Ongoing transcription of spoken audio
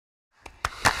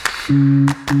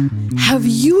Have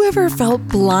you ever felt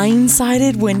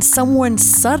blindsided when someone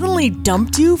suddenly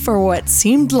dumped you for what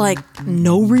seemed like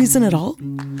no reason at all?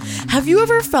 Have you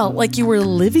ever felt like you were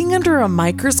living under a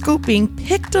microscope being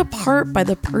picked apart by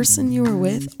the person you were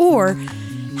with? Or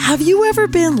have you ever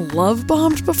been love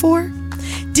bombed before?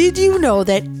 Did you know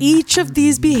that each of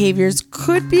these behaviors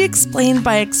could be explained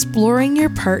by exploring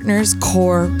your partner's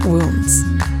core wounds?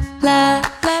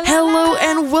 Hello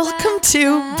and welcome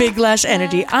to Big Lash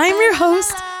Energy. I'm your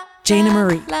host, Jana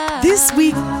Marie. This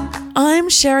week, I'm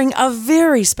sharing a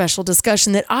very special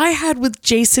discussion that I had with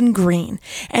Jason Green,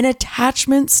 an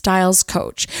attachment styles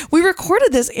coach. We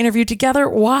recorded this interview together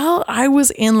while I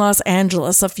was in Los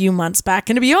Angeles a few months back.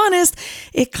 And to be honest,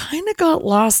 it kind of got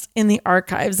lost in the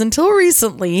archives until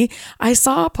recently I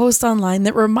saw a post online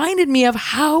that reminded me of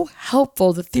how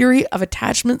helpful the theory of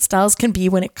attachment styles can be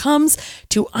when it comes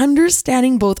to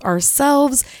understanding both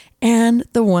ourselves and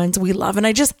the ones we love. And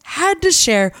I just had to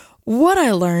share what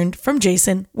I learned from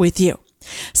Jason with you.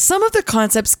 Some of the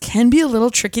concepts can be a little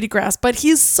tricky to grasp, but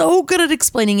he's so good at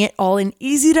explaining it all in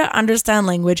easy to understand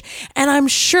language, and I'm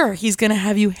sure he's going to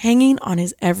have you hanging on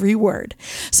his every word.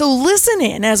 So listen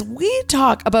in as we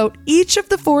talk about each of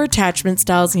the 4 attachment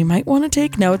styles. You might want to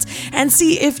take notes and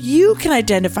see if you can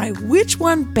identify which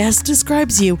one best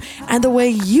describes you and the way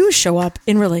you show up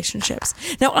in relationships.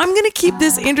 Now, I'm going to keep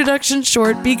this introduction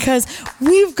short because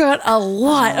we've got a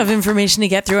lot of information to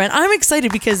get through, and I'm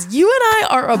excited because you and I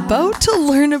are about to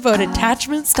learn about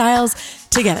attachment styles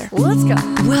together. Let's go.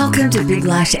 Welcome to Big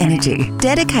Lash Energy,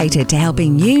 dedicated to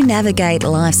helping you navigate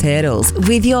life's hurdles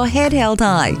with your head held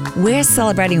high. We're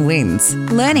celebrating wins,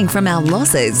 learning from our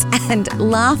losses, and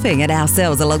laughing at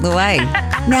ourselves along the way.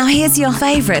 Now here's your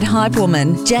favorite hype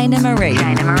woman, Jana Marie.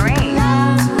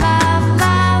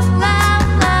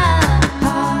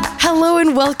 Hello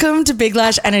and welcome to Big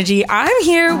Lash Energy. I'm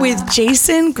here with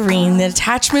Jason Green, the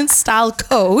attachment style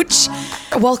coach.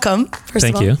 Welcome, first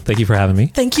of all. Thank you. Thank you for having me.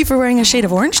 Thank you for wearing a shade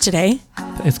of orange today.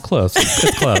 It's close.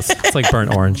 It's close. It's like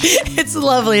burnt orange. It's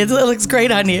lovely. It looks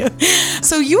great on you.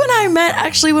 So you and I met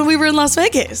actually when we were in Las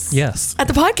Vegas. Yes. At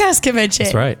the podcast convention.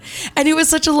 That's right. And it was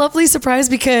such a lovely surprise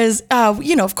because,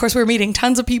 of course, we were meeting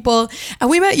tons of people. And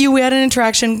we met you. We had an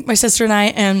interaction, my sister and I.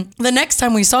 And the next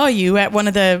time we saw you at one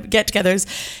of the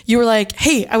get-togethers, you were like,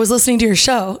 hey, I was listening to your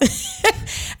show.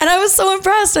 And I was so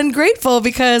impressed and grateful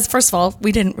because, first of all,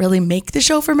 we didn't really make the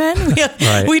show for men.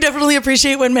 Right. We definitely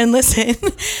appreciate when men listen.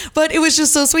 But it was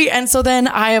just so sweet. And so then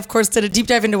I, of course, did a deep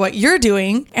dive into what you're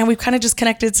doing. And we've kind of just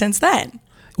connected since then.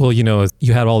 Well,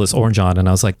 you had all this orange on and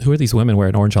I was like, who are these women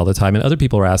wearing orange all the time? And other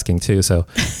people were asking too. So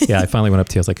yeah, I finally went up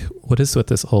to you. I was like, what is with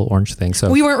this whole orange thing? So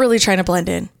we weren't really trying to blend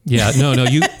in. Yeah, no,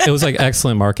 it was like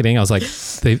excellent marketing. I was like,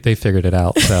 they figured it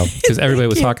out. So, because everybody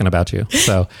was talking about you.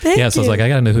 So so I was like, I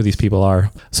got to know who these people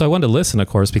are. So I wanted to listen, of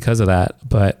course, because of that,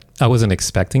 but I wasn't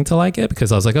expecting to like it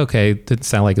because I was like, okay, it didn't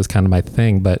sound like it was kind of my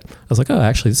thing, but I was like, oh,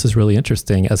 actually, this is really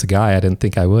interesting. As a guy, I didn't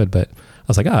think I would, but I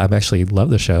was like, I actually love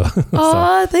the show.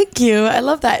 Oh, thank you. I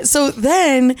love that. So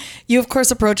then you, of course,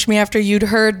 approached me after you'd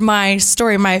heard my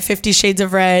story, my 50 Shades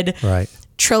of Red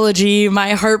trilogy,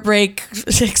 my heartbreak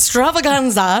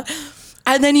extravaganza.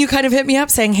 And then you kind of hit me up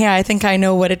saying, hey, I think I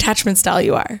know what attachment style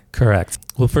you are. Correct.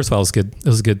 Well, first of all, it was good. It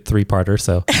was a good 3-parter.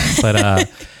 So, but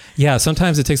yeah,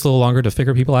 sometimes it takes a little longer to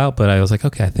figure people out, but I was like,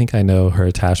 okay, I think I know her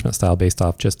attachment style based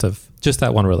off just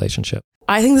that one relationship.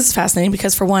 I think this is fascinating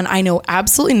because, for one, I know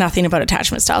absolutely nothing about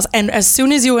attachment styles. And as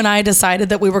soon as you and I decided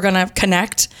that we were going to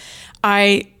connect,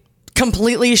 I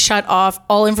completely shut off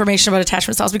all information about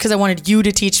attachment styles because I wanted you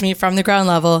to teach me from the ground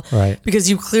level. Right. Because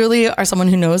you clearly are someone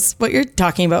who knows what you're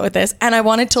talking about with this. And I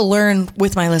wanted to learn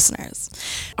with my listeners.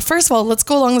 First of all, let's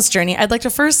go along this journey. I'd like to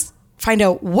first find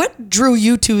out what drew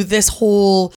you to this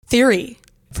whole theory.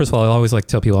 First of all, I always like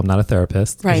to tell people I'm not a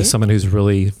therapist. Right. I'm just someone who's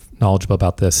really knowledgeable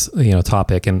about this,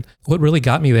 topic. And what really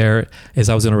got me there is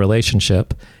I was in a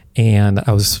relationship and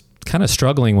I was kind of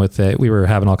struggling with it. We were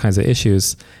having all kinds of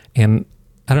issues, and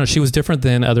I don't know, she was different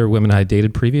than other women I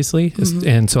dated previously. Mm-hmm.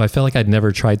 And so I felt like I'd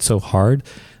never tried so hard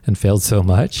and failed so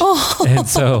much. Oh, and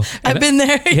so I've been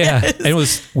there. Yeah. Yes.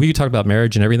 And we talked about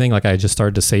marriage and everything. Like I just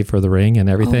started to save for the ring and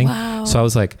everything. Oh, wow. So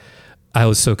I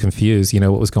was so confused,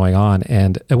 what was going on.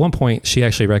 And at one point she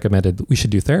actually recommended we should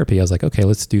do therapy. I was like, okay,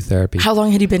 let's do therapy. How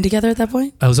long had you been together at that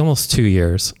point? I was almost 2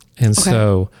 years. And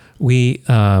so we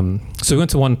went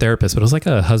to one therapist, but it was like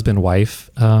a husband-wife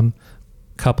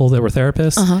couple that were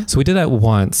therapists. Uh-huh. So we did that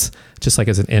once, just like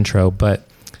as an intro, but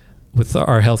with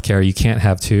our healthcare, you can't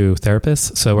have 2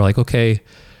 therapists. So we're like, okay,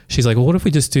 she's like, well, what if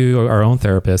we just do our own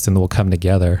therapist and we'll come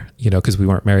together, cause we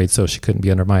weren't married. So she couldn't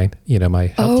be under my, my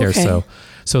healthcare. Okay. So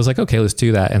So I was like, okay, let's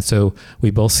do that. And so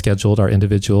we both scheduled our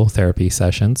individual therapy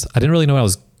sessions. I didn't really know what I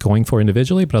was going for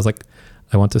individually, but I was like,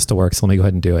 I want this to work, so let me go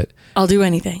ahead and do it. I'll do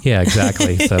anything. Yeah,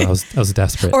 exactly. So I was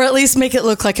desperate. Or at least make it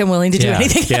look like I'm willing to do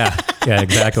anything. yeah,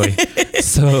 exactly.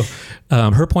 So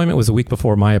her appointment was a week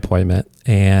before my appointment.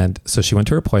 And so she went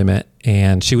to her appointment,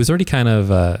 and she was already kind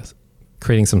of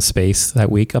creating some space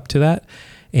that week up to that.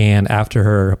 And after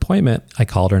her appointment, I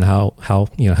called her and how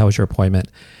was your appointment?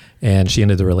 And she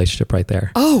ended the relationship right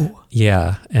there. Oh.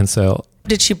 Yeah. And so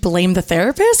did she blame the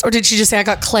therapist, or did she just say, I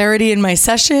got clarity in my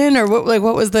session, or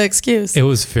what was the excuse? It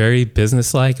was very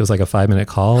businesslike. It was like a 5-minute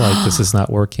call. Like, this is not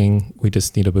working. We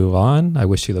just need to move on. I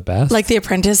wish you the best. Like The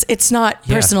Apprentice. It's not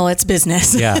personal, it's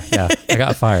business. Yeah. I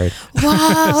got fired.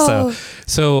 Wow.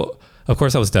 So of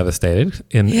course I was devastated.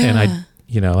 And I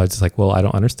was just like, well, I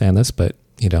don't understand this, but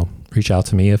reach out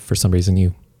to me if for some reason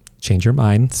you change your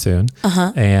mind soon.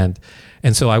 Uh-huh.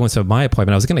 And so I went to my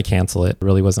appointment. I was going to cancel it.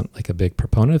 Really wasn't like a big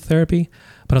proponent of therapy,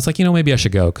 but I was like, maybe I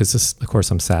should go because of course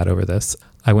I'm sad over this.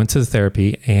 I went to the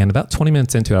therapy, and about 20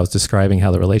 minutes into it, I was describing how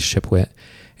the relationship went.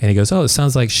 And he goes, oh, it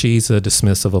sounds like she's a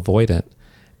dismissive avoidant.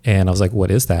 And I was like,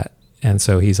 what is that? And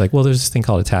so he's like, well, there's this thing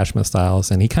called attachment styles.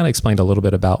 And he kind of explained a little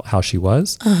bit about how she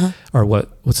was, or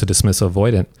what's a dismissive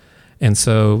avoidant. And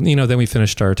so, then we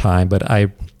finished our time, but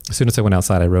as soon as I went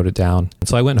outside, I wrote it down. And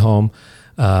so I went home,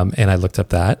 and I looked up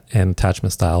that and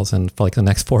attachment styles. And for like the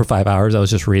next 4 or 5 hours, I was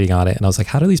just reading on it. And I was like,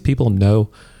 how do these people know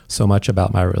so much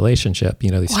about my relationship?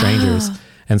 These strangers.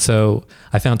 And so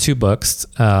I found 2 books,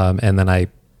 and then I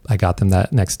got them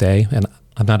that next day. And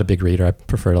I'm not a big reader. I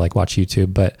prefer to like watch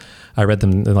YouTube, but I read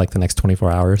them in like the next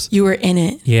 24 hours. You were in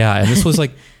it. Yeah. And this was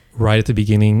like right at the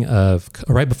beginning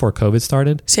right before COVID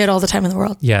started. So you had all the time in the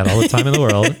world. Yeah, all the time in the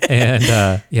world.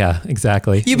 And yeah,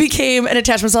 exactly. You became an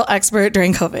attachment style expert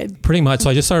during COVID. Pretty much. So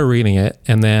I just started reading it,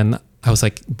 and then I was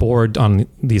like bored on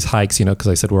these hikes, because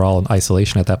I said we're all in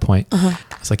isolation at that point. I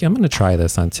was like, I'm going to try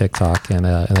this on TikTok, and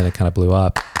then it kind of blew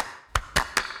up.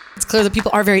 It's clear that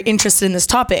people are very interested in this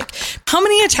topic. How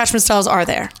many attachment styles are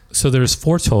there? So there's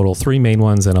 4 total, 3 main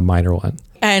ones and a minor one.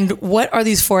 And what are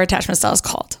these 4 attachment styles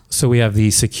called? So we have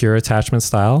the secure attachment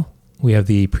style. We have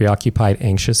the preoccupied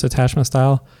anxious attachment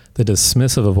style, the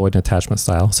dismissive avoidant attachment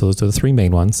style. So those are the 3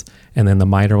 main ones. And then the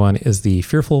minor one is the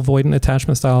fearful avoidant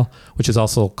attachment style, which is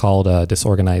also called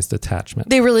disorganized attachment.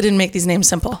 They really didn't make these names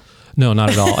simple. No, not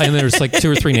at all. And there's like 2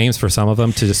 or 3 names for some of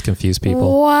them to just confuse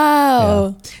people.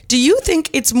 Wow. Yeah. Do you think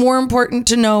it's more important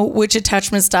to know which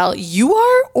attachment style you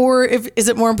are, or is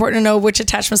it more important to know which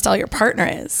attachment style your partner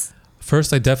is?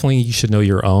 First, you should know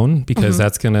your own, because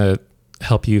that's going to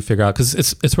help you figure out, because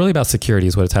it's really about security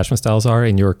is what attachment styles are,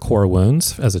 and your core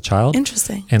wounds as a child.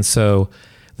 Interesting. And so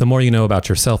the more you know about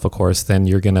yourself, of course, then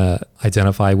you're going to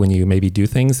identify when you maybe do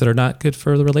things that are not good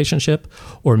for the relationship,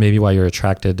 or maybe why you're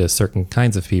attracted to certain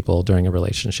kinds of people during a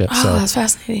relationship. Oh, so that's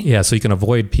fascinating. Yeah. So you can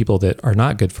avoid people that are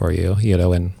not good for you,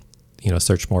 and,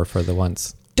 search more for the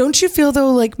ones. Don't you feel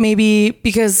though, like maybe,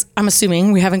 because I'm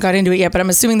assuming, we haven't got into it yet, but I'm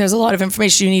assuming there's a lot of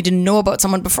information you need to know about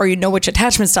someone before you know which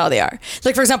attachment style they are.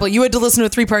 Like, for example, you had to listen to a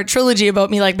 3-part trilogy about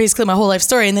me, like basically my whole life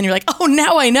story. And then you're like, oh,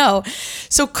 now I know.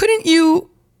 So couldn't you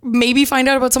maybe find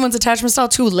out about someone's attachment style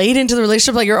too late into the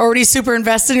relationship? Like you're already super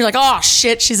invested and you're like, oh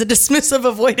shit, she's a dismissive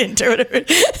avoidant or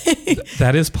whatever.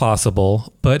 That is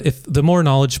possible. But if the more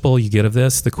knowledgeable you get of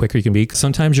this, the quicker you can be.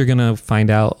 Sometimes you're going to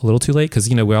find out a little too late, because,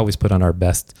 we always put on our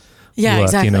best look,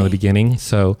 exactly. in the beginning.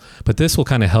 So, but this will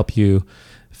kind of help you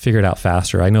figure it out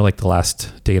faster. I know like the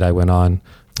last date I went on,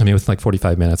 within like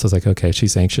 45 minutes, I was like, okay,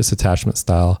 she's anxious attachment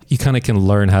style. You kind of can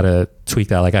learn how to tweak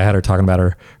that. Like I had her talking about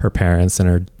her parents and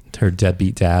her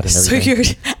deadbeat dad and everything. So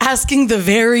you're asking the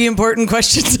very important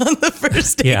questions on the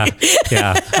first date.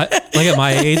 Yeah. Like at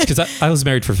my age, because I was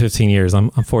married for 15 years. I'm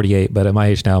 48, but at my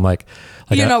age now, I'm like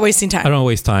you're not wasting time. I don't want to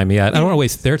waste time. Yeah. I don't want to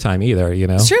waste their time either,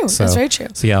 It's true. That's very true.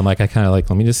 So yeah, I'm like, I kind of like,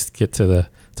 let me just get to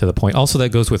the point. Also, that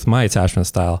goes with my attachment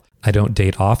style. I don't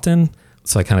date often.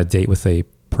 So I kind of date with a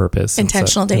purpose.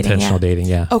 Intentional dating.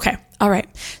 Yeah. Okay. All right.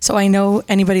 So I know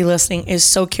anybody listening is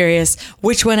so curious.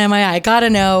 Which one am I? I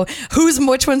gotta know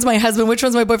which one's my husband, which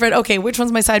one's my boyfriend. Okay. Which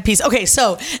one's my side piece? Okay.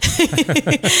 So,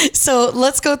 so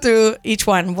let's go through each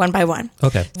one by one.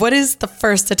 Okay. What is the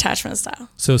first attachment style?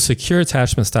 So secure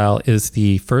attachment style is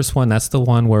the first one. That's the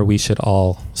one where we should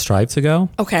all strive to go.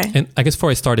 Okay. And I guess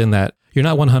before I start in that, you're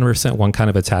not 100% one kind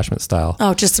of attachment style.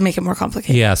 Oh, just to make it more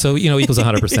complicated. Yeah. So, equals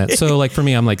 100%. So like for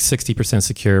me, I'm like 60%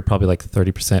 secure, probably like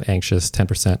 30% anxious,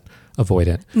 10%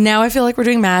 avoidant. Now I feel like we're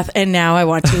doing math, and now I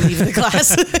want to leave the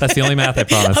class. That's the only math, I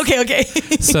promise. Okay.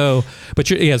 So, but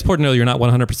it's important to know you're not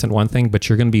 100% one thing, but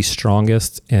you're going to be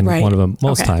strongest in one of them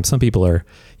most times. Some people are,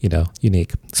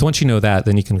 unique. So once you know that,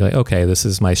 then you can go, okay, this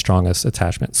is my strongest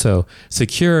attachment. So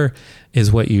secure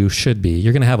is what you should be.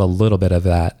 You're going to have a little bit of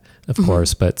that, of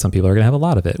course, but some people are going to have a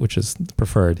lot of it, which is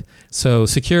preferred. So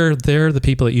secure, they're the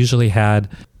people that usually had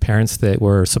parents that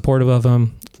were supportive of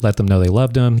them, let them know they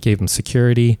loved them, gave them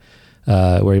security,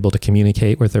 were able to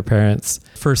communicate with their parents.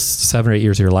 First 7 or 8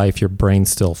 years of your life, your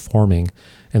brain's still forming.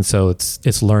 And so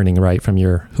it's learning, right, from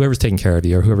whoever's taking care of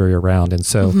you or whoever you're around. And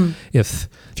so if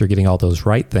you're getting all those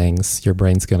right things, your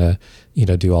brain's going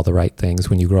to, do all the right things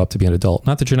when you grow up to be an adult.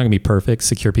 Not that you're not going to be perfect.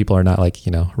 Secure people are not like,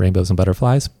 rainbows and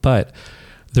butterflies, but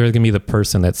they're going to be the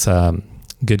person that's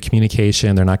good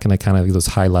communication. They're not going to kind of those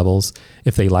high levels.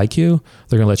 If they like you,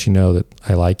 they're going to let you know that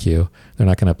I like you. They're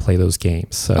not going to play those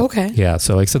games. So, yeah.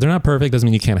 So like I said, they're not perfect. Doesn't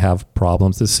mean you can't have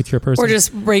problems as a secure person. Or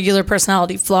just regular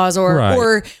personality flaws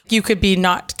or you could be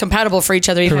not compatible for each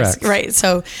other. Correct. Right.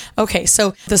 So, okay.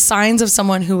 So the signs of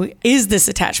someone who is this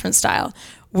attachment style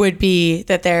would be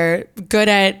that they're good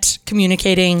at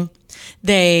communicating.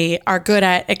 They are good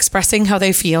at expressing how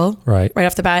they feel right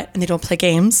off the bat, and they don't play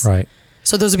games. Right.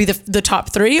 So those would be the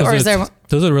top three, those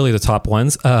are really the top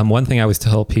ones. One thing I always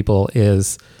tell people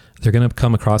is they're going to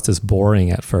come across as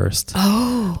boring at first.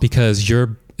 Oh. Because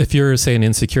if you're, say, an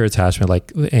insecure attachment,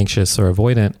 like anxious or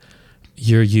avoidant,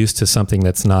 you're used to something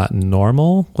that's not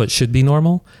normal, what should be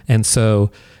normal. And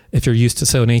so if you're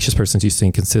an anxious person's used to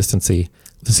inconsistency,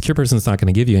 the secure person's not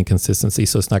going to give you inconsistency,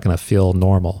 so it's not going to feel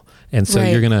normal. And so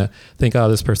you're going to think, oh,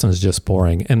 this person is just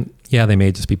boring. And yeah, they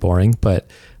may just be boring, but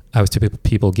I always tell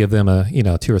people give them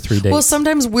 2 or 3 days. Well,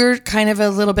 sometimes we're kind of a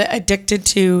little bit addicted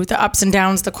to the ups and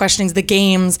downs, the questionings, the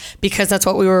games, because that's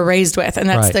what we were raised with. And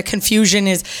that's the confusion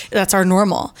that's our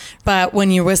normal. But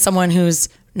when you're with someone who's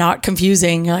not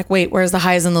confusing, you're like, wait, where's the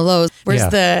highs and the lows? Where's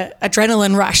the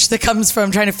adrenaline rush that comes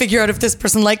from trying to figure out if this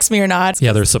person likes me or not?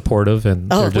 Yeah, they're supportive and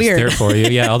they're just there for you.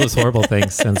 Yeah, all those horrible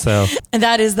things. And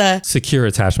that is the secure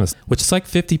attachments, which is like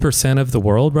 50% of the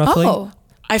world roughly. Oh.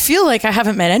 I feel like I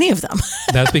haven't met any of them.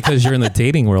 That's because you're in the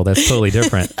dating world. That's totally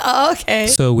different. Oh, okay.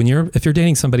 So if you're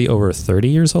dating somebody over 30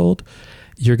 years old,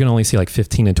 you're going to only see like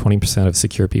 15 and 20% of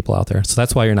secure people out there. So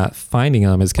that's why you're not finding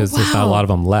them, is because there's not a lot of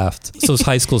them left. So those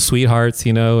high school sweethearts,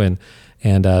 and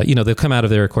they'll come out of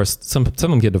there. Of course, some of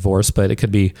them get divorced, but it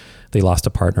could be they lost a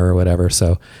partner or whatever.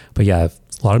 So, but yeah,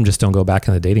 a lot of them just don't go back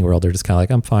in the dating world. They're just kind of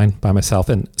like, I'm fine by myself.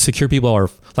 And secure people are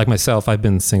like myself. I've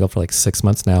been single for like 6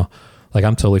 months now. Like,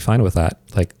 I'm totally fine with that.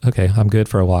 Like, okay, I'm good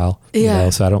for a while.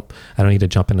 So I don't need to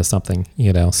jump into something,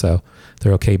 so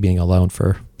they're okay being alone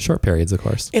for short periods, of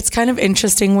course. It's kind of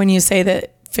interesting when you say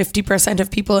that 50%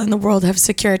 of people in the world have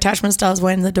secure attachment styles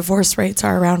when the divorce rates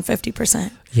are around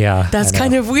 50%. Yeah. That's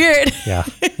kind of weird. Yeah,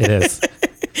 it is.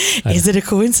 Is it a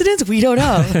coincidence? We don't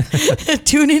know.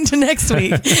 Tune into next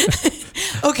week.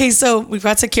 Okay, so we've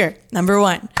got secure. Number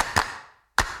 1.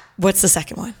 What's the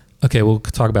second one? Okay, we'll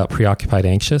talk about preoccupied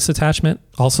anxious attachment,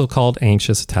 also called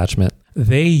anxious attachment.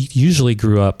 They usually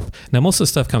grew up. Now, most of the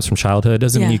stuff comes from childhood. It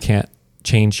doesn't mean you can't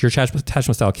change. Your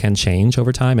attachment style can change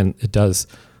over time, and it does,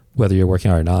 whether you're working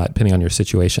on it or not, depending on your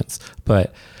situations.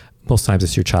 But most times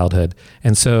it's your childhood.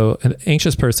 And so an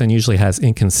anxious person usually has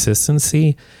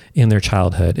inconsistency in their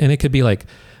childhood. And it could be like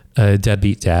a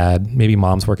deadbeat dad, maybe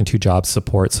mom's working 2 jobs,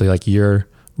 support. So like you're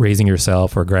raising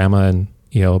yourself, or grandma and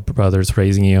brothers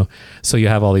raising you. So you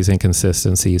have all these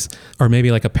inconsistencies. Or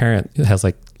maybe like a parent has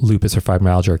like lupus or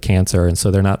fibromyalgia or cancer, and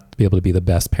so they're not able to be the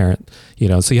best parent,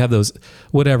 So you have those,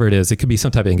 whatever it is, it could be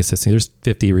some type of inconsistency. There's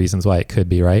 50 reasons why it could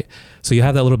be, right? So you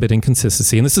have that little bit of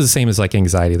inconsistency. And this is the same as like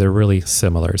anxiety. They're really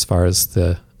similar as far as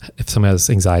if someone has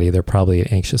anxiety, they're probably an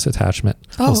anxious attachment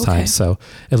most times. So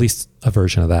at least a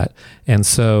version of that. And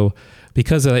so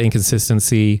because of that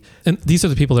inconsistency, and these are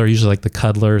the people that are usually like the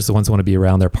cuddlers, the ones who want to be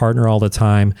around their partner all the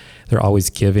time. They're always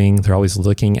giving. They're always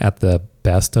looking at the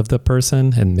best of the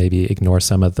person and maybe ignore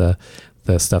some of the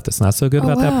stuff that's not so good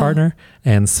about that partner.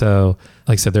 And so,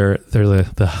 like I said, they're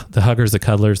the huggers, the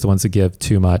cuddlers, the ones that give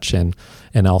too much and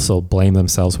also blame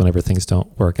themselves whenever things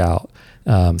don't work out.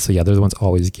 So yeah, they're the ones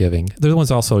always giving. They're the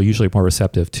ones also usually more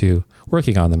receptive to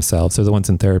working on themselves. They're the ones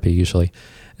in therapy usually.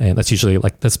 And that's usually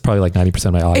that's probably like 90%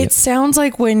 of my audience. It sounds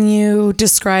like when you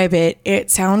describe it,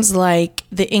 it sounds like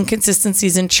the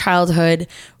inconsistencies in childhood,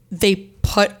 they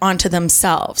put onto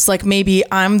themselves. Like maybe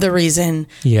I'm the reason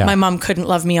my mom couldn't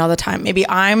love me all the time. Maybe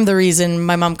I'm the reason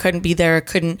my mom couldn't be there,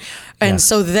 And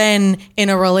so then in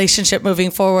a relationship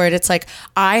moving forward, it's like,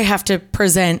 I have to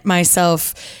present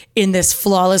myself in this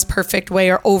flawless, perfect way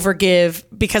or overgive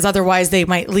because otherwise they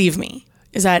might leave me.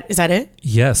 Is that it?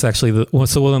 Yes, actually.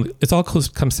 It all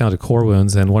comes down to core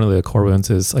wounds. And one of the core wounds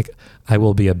is like, I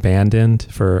will be abandoned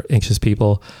for anxious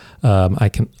people.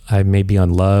 I may be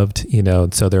unloved,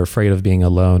 and so they're afraid of being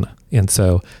alone. And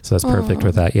so that's perfect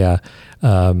with that. Yeah.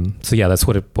 That's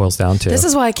what it boils down to. This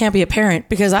is why I can't be a parent,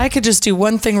 because I could just do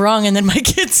one thing wrong and then my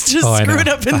kids just screw it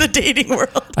up in the dating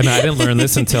world. I mean, I didn't learn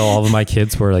this until all of my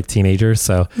kids were like teenagers.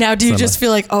 So now do you just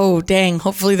feel like, oh, dang,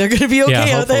 hopefully they're going to be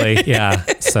okay out there? Hopefully. Yeah.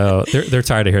 So they're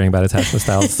tired of hearing about attachment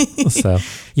styles. So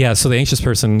the anxious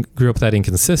person grew up with that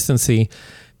inconsistency.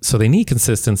 So they need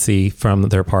consistency from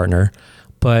their partner,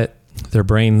 but their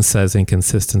brain says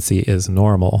inconsistency is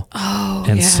normal. Oh,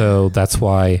 and so that's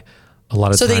why a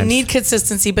lot of times. So they need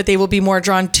consistency, but they will be more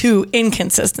drawn to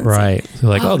inconsistency. Right. They're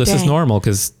like, this is normal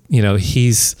because,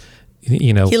 he's,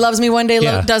 he loves me one day,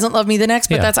 doesn't love me the next,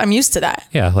 but I'm used to that.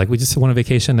 Yeah. Like we just went on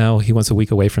vacation. Now he wants a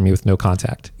week away from me with no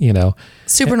contact,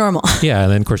 Super normal. Yeah.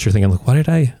 And then of course you're thinking, like, what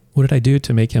did I do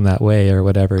to make him that way or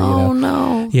whatever, Oh no.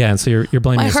 Yeah. And so you're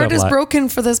blaming yourself. My heart is broken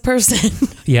for this person.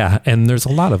 Yeah. And there's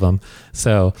a lot of them.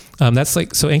 So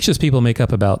so anxious people make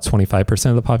up about 25%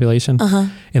 of the population.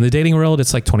 In the dating world,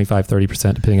 it's like 25,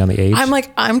 30%, depending on the age.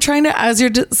 I'm trying to, as you're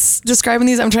describing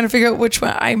these, I'm trying to figure out which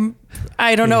one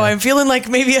I don't know. I'm feeling like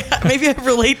maybe I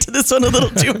relate to this one a little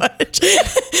too much.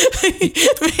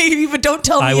 Maybe, but don't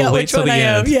tell me which one I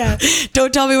am. Yeah.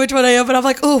 Don't tell me which one I am. But I'm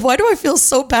like, oh, why do I feel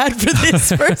so bad for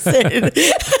this person?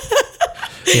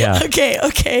 Yeah.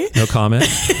 Okay. No comment.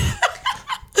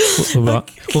 We'll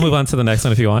move on to the next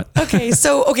one if you want. Okay.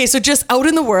 So just out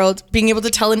in the world, being able to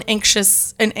tell an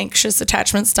anxious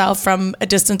attachment style from a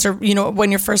distance, or,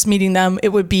 when you're first meeting them, it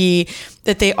would be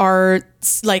that they are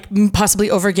like possibly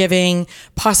overgiving,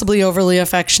 possibly overly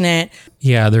affectionate.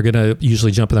 Yeah. They're going to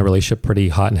usually jump in the relationship pretty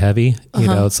hot and heavy.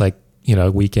 It's like,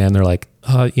 a weekend, they're like,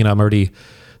 I'm already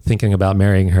thinking about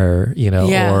marrying her,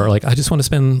 or like, I just want to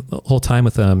spend the whole time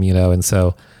with them, and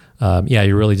so,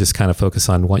 you really just kind of focus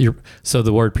on so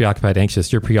the word preoccupied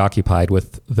anxious, you're preoccupied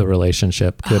with the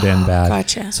relationship, good and bad.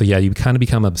 Gotcha. So you kind of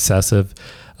become obsessive.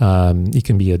 You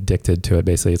can be addicted to it.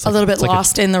 Basically, it's a little bit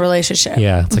lost in the relationship.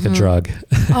 Yeah. It's like a drug.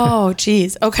 Oh,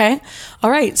 geez. Okay.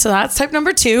 All right. So that's type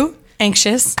number 2,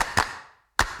 anxious.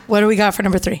 What do we got for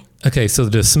number 3? Okay, so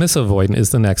the dismissive avoidant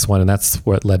is the next one, and that's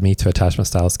what led me to attachment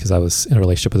styles, because I was in a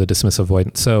relationship with a dismissive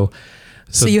avoidant. So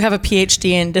you have a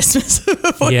PhD in dismissive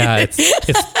avoidance. Yeah,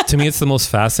 it's to me, it's the most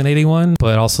fascinating one,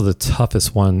 but also the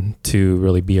toughest one to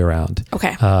really be around.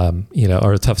 Okay.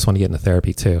 Or the toughest one to get into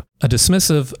therapy too. A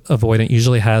dismissive avoidant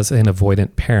usually has an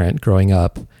avoidant parent growing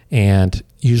up, and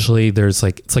usually it's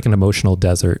like an emotional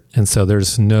desert, and so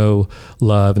there's no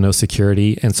love, no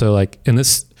security, and so like in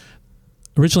this.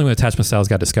 Originally, when attachment styles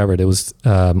got discovered, it was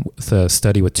the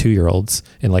study with 2-year-olds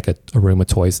in like a room with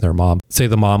toys and their mom. Say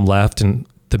the mom left and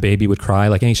the baby would cry,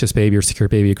 like anxious baby or secure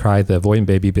baby would cry, the avoidant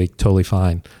baby would be totally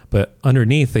fine. But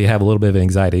underneath, they have a little bit of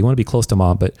anxiety. They want to be close to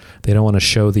mom, but they don't want to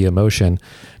show the emotion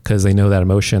because they know that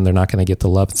emotion, they're not going to get the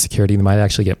love and security. They might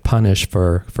actually get punished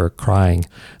for crying.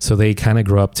 So they kind of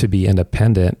grow up to be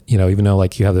independent, even though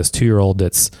like you have this 2-year-old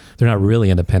they're not really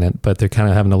independent, but they're kind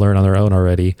of having to learn on their own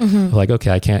already. Like,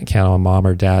 okay, I can't count on mom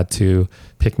or dad to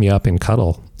pick me up and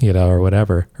cuddle, or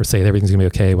whatever, or say everything's gonna be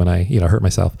okay when I, hurt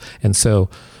myself. And so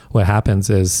what happens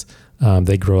is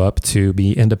they grow up to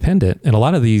be independent. And a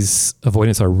lot of these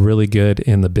avoidants are really good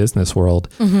in the business world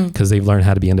because they've learned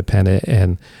how to be independent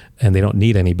and they don't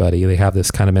need anybody. They have this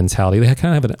kind of mentality. They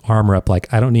kind of have an armor up,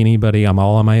 like, I don't need anybody. I'm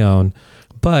all on my own.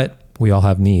 But we all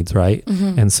have needs, right?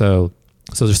 And so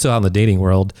they're still out in the dating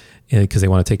world because they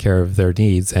want to take care of their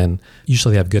needs. And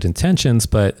usually they have good intentions,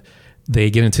 but they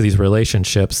get into these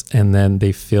relationships and then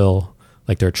they feel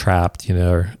like they're trapped,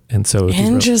 and so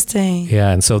interesting.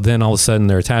 And so then all of a sudden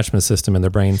their attachment system in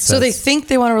their brain says, so they think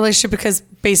they want a relationship because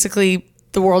basically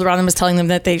the world around them is telling them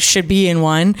that they should be in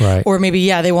one, right? Or maybe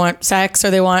they want sex or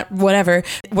they want whatever.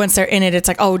 Once they're in it, it's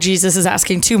like, oh geez, this is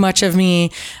asking too much of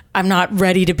me. I'm not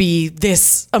ready to be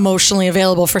this emotionally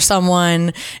available for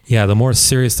someone. Yeah, the more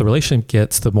serious the relationship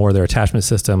gets, the more their attachment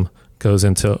system goes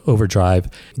into overdrive.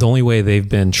 The only way they've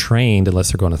been trained,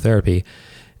 unless they're going to therapy,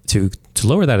 to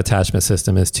lower that attachment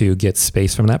system is to get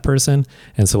space from that person.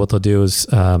 And so what they'll do is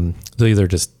they'll either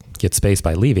just get space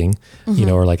by leaving,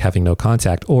 or like having no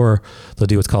contact, or they'll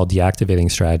do what's called deactivating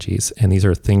strategies. And these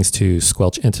are things to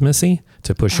squelch intimacy,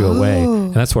 to push you away.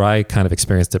 And that's where I kind of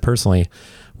experienced it personally.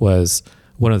 Was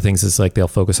one of the things is like they'll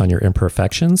focus on your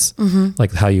imperfections,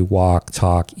 like how you walk,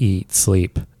 talk, eat,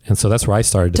 sleep. And so that's where I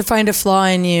started to find a flaw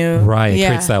in you. Right. It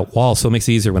creates that wall. So it makes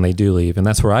it easier when they do leave. And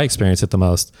that's where I experienced it the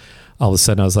most. All of a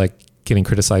sudden I was like getting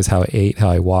criticized how I ate, how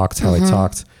I walked, how I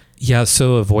talked. Yeah.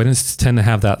 So avoidants tend to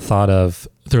have that thought of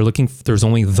there's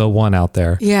only the one out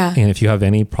there. Yeah. And if you have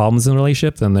any problems in the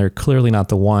relationship, then they're clearly not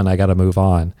the one. I got to move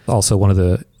on. Also, one of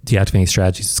the deactivating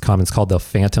strategies is common. It's called the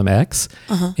Phantom X.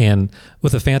 And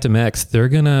with the Phantom X, they're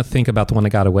going to think about the one that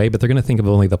got away, but they're going to think of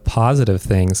only the positive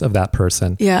things of that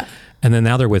person. Yeah. And then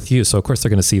now they're with you. So of course they're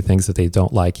going to see things that they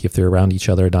don't like if they're around each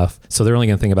other enough. So they're only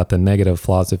going to think about the negative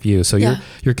flaws of you. So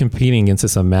you're competing against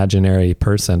this imaginary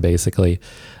person, basically.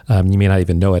 You may not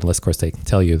even know it unless, of course, they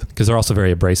tell you, because they're also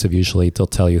very abrasive. Usually they'll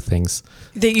tell you things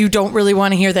that you don't really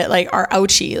want to hear, that like are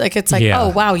ouchy. Like it's like, oh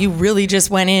wow, you really just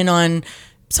went in on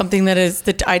something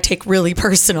that I take really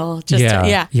personal.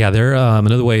 Yeah. They're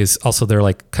another way is also they're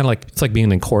like kind of like, it's like being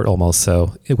in court almost.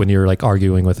 So when you're like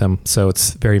arguing with them, so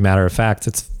it's very matter of fact.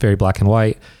 It's very black and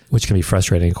white, which can be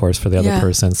frustrating, of course, for the other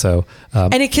person. So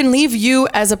and it can leave you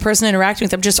as a person interacting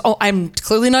with them. I'm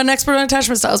clearly not an expert on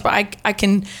attachment styles, but I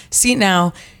can see it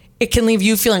now. It can leave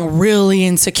you feeling really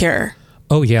insecure.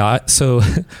 Oh yeah. So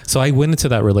I went into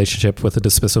that relationship with a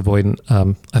dismissive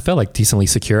avoidant. I felt like decently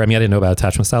secure. I mean, I didn't know about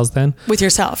attachment styles then. With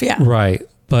yourself. Yeah. Right.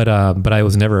 But I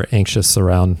was never anxious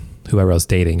around whoever I was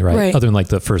dating. Right. Other than like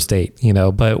the first date,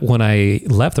 but when I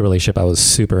left the relationship, I was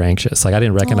super anxious. Like I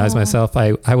didn't recognize myself.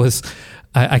 I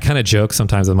kind of joke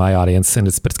sometimes with my audience,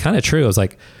 but it's kind of true. I was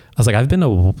like, I've been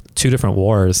to 2 different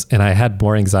wars and I had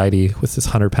more anxiety with this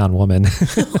 100-pound woman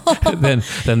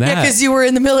than that. Yeah, because you were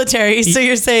in the military. So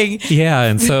you're saying. Yeah.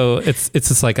 And so it's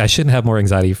just like, I shouldn't have more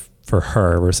anxiety for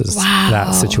her versus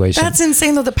that situation. That's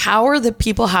insane though, the power that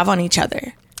people have on each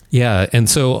other. Yeah. And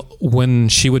so when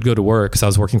she would go to work, because I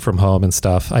was working from home and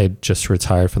stuff, I had just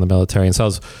retired from the military. And so I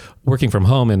was working from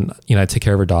home and, I'd take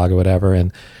care of her dog or whatever.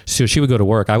 And so she would go to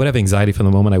work. I would have anxiety from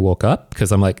the moment I woke up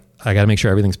because I'm like, I got to make sure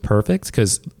everything's perfect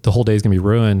because the whole day is going to be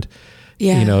ruined.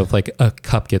 Yeah. If like a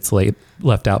cup gets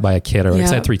left out by a kid or like,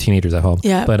 I had 3 teenagers at home.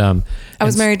 Yeah. But, I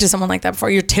was married to someone like that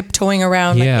before. You're tiptoeing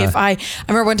around. Yeah. Like I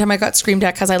remember one time I got screamed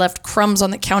at because I left crumbs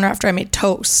on the counter after I made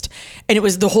toast and it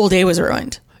was, the whole day was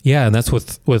ruined. Yeah. And that's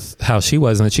with how she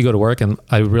was. And then she'd go to work and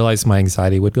I realized my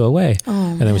anxiety would go away.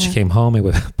 And then when she came home, it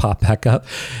would pop back up.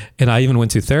 And I even went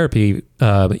to therapy,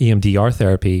 EMDR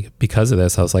therapy because of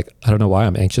this. I was like, I don't know why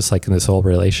I'm anxious like in this whole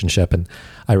relationship. And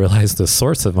I realized the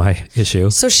source of my issue.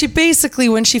 So she basically,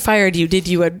 when she fired you, did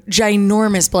you a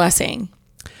ginormous blessing.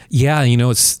 Yeah.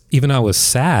 It's even though I was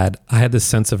sad, I had this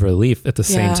sense of relief at the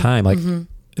same time. Like it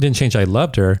didn't change. I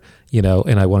loved her,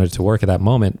 and I wanted to work at that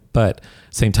moment. But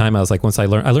same time, I was like, once I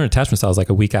learned attachment styles like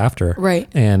a week after. Right.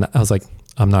 And I was like,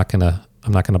 I'm not going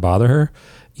to bother her.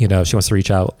 If she wants to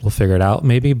reach out, we'll figure it out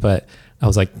maybe. But I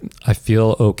was like, I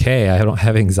feel okay. I don't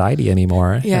have anxiety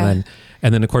anymore. Yeah.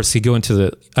 And then of course I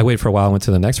waited for a while, I went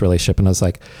to the next relationship and I was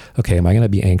like, okay, am I going to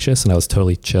be anxious? And I was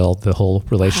totally chill the whole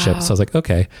relationship. Wow. So I was like,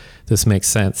 okay, this makes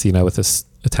sense, with this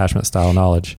attachment style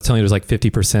knowledge. I'm telling you, there's like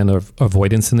 50% of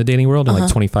avoidance in the dating world and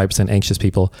like 25% anxious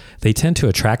people. They tend to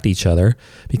attract each other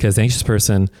because the anxious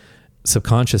person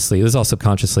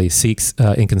subconsciously seeks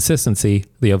inconsistency.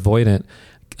 The avoidant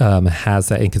has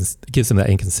that gives them that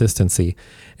inconsistency.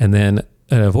 And then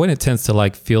an avoidant tends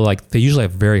to feel like they usually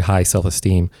have very high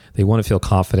self-esteem. They want to feel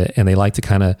confident and they like to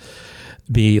kind of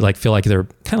feel like they're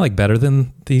kind of like better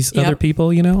than these other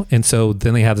people, And so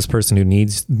then they have this person who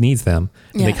needs them.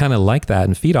 And they kind of like that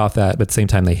and feed off that, but at the same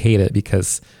time they hate it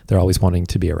because they're always wanting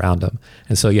to be around them.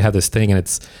 And so you have this thing and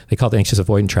they call it the anxious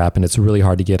avoidant trap and it's really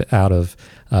hard to get out of.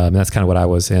 And that's kind of what I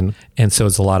was in. And so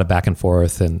it's a lot of back and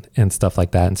forth and stuff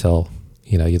like that until,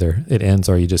 either it ends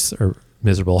or you just are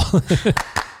miserable.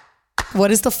 What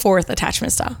is the 4th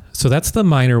attachment style? So that's the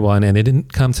minor one, and it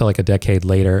didn't come till like a decade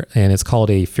later, and it's called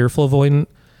a fearful avoidant.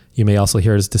 You may also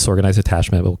hear it as disorganized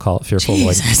attachment, but we'll call it fearful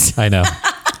avoidant. I know.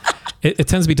 It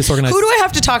tends to be disorganized. Who do I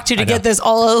have to talk to get this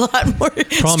all a lot more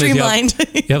streamlined?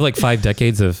 You have like 5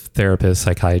 decades of therapists,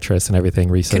 psychiatrists, and everything,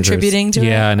 researchers. Contributing to it?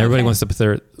 Yeah, and everybody wants to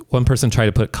put one person tried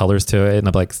to put colors to it, and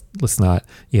I'm like, let's not,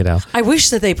 I wish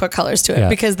that they put colors to it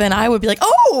because then I would be like,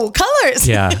 oh, colors.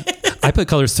 Yeah. I put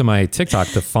colors to my TikTok.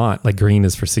 The font, like green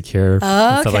is for secure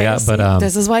and stuff like that. But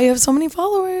this is why you have so many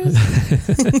followers.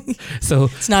 So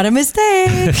it's not a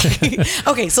mistake.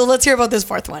 Okay, so let's hear about this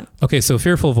 4th one. Okay, so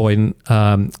fearful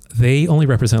avoidant, they only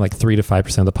represent like 3 to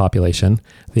 5% of the population.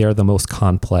 They are the most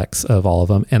complex of all of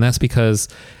them, and that's because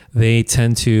they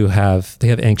tend to have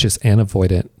anxious and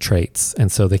avoidant traits.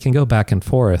 And so they can go back and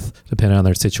forth depending on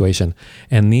their situation.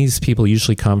 And these people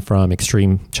usually come from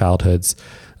extreme childhoods,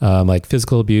 like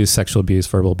physical abuse, sexual abuse,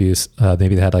 verbal abuse.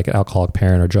 Maybe they had like an alcoholic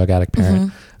parent or drug addict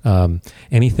parent.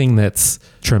 Anything that's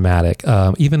traumatic,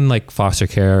 even like foster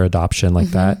care, adoption, like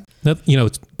that.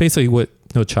 It's basically what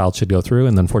no child should go through,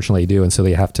 and unfortunately they do. And so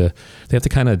they have to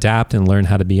kind of adapt and learn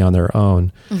how to be on their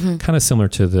own. Kind of similar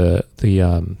to the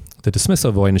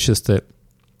dismissive avoidant. It's just that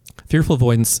Fearful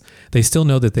avoidance, they still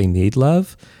know that they need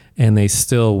love and they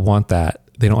still want that.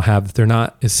 They're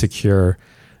not as secure.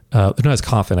 They're not as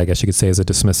confident, I guess you could say, as a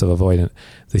dismissive avoidant.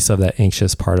 They still have that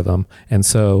anxious part of them. And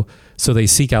so they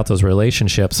seek out those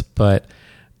relationships, but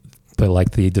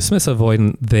like the dismissive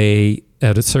avoidant, they,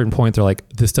 at a certain point, they're like,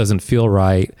 this doesn't feel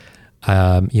right.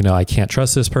 I can't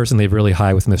trust this person. They're really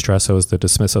high with mistrust. So is the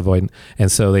dismissive avoidant.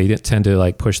 And so they tend to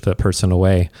like push the person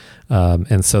away.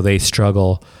 And so they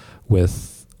struggle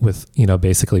with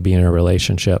basically being in a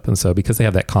relationship. And so because they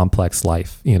have that complex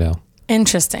life,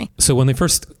 Interesting. So when they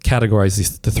first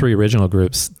categorized the 3 original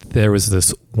groups, there was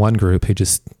this one group who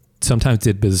just sometimes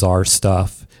did bizarre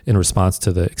stuff in response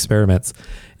to the experiments.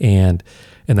 And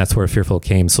that's where fearful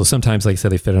came. So sometimes, like I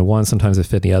said, they fit in one, sometimes they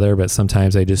fit in the other, but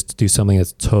sometimes they just do something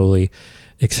that's totally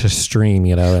extreme,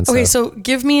 And okay, so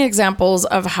give me examples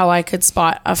of how I could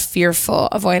spot a fearful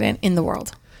avoidant in the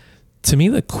world. To me,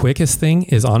 the quickest thing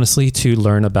is honestly to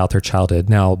learn about their childhood.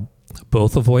 Now,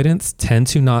 both avoidants tend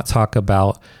to not talk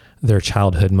about their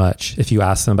childhood much. If you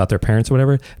ask them about their parents or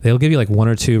whatever, they'll give you like 1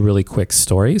 or 2 really quick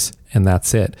stories and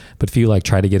that's it. But if you like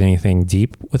try to get anything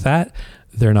deep with that,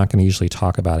 they're not going to usually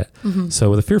talk about it. Mm-hmm. So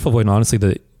with a fearful avoidant, honestly,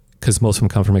 because most of them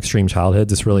come from extreme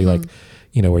childhoods, it's really like,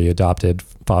 where you adopted,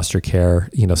 foster care,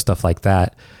 stuff like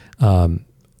that.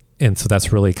 And so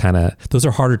that's really those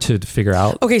are harder to figure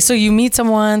out. Okay. So you meet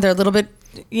someone, they're a little bit,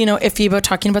 iffy about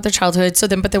talking about their childhood.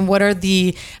 But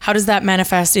then how does that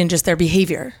manifest in just their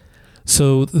behavior?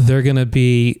 So they're going to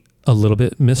be a little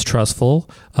bit mistrustful.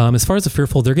 As far as the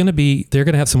fearful, they're going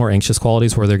to have some more anxious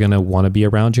qualities where they're going to want to be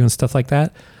around you and stuff like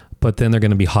that. But then they're going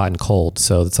to be hot and cold.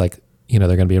 So it's like, they're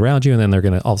going to be around you and then they're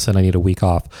going to, all of a sudden I need a week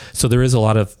off. So there is a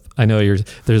lot of,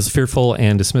 there's fearful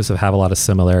and dismissive have a lot of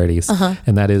similarities.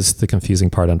 And that is the confusing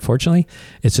part, unfortunately.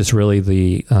 It's just really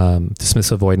the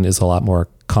dismissive avoidant is a lot more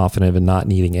confident in not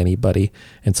needing anybody.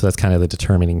 And so that's kind of the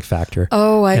determining factor.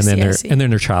 Oh, I see. And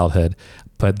then their childhood.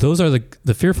 But those are the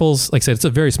fearfuls. Like I said, it's a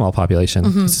very small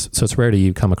population. So it's rare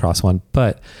to come across one.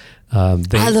 But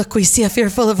look, we see a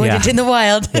fearful avoidant in the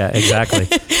wild. Yeah, exactly.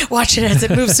 Watch it as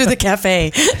it moves through the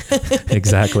cafe.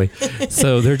 Exactly.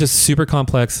 So they're just super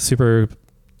complex, super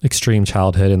extreme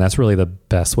childhood. And that's really the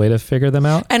best way to figure them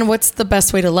out. And what's the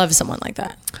best way to love someone like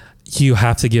that? You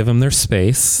have to give them their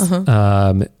space. They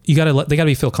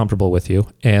gotta feel comfortable with you.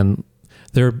 And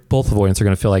they're both avoidants are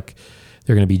going to feel like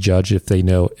they're going to be judged if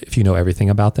you know everything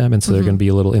about them. And so they're going to be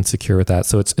a little insecure with that.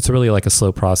 So it's really like a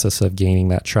slow process of gaining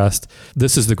that trust.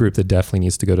 This is the group that definitely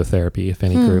needs to go to therapy, if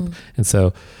any group. And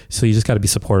so you just got to be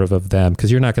supportive of them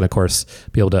because you're not going to, of course,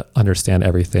 be able to understand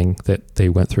everything that they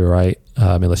went through, right?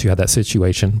 Unless you had that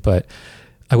situation. But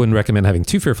I wouldn't recommend having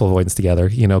 2 fearful avoidants together,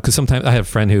 because sometimes I have a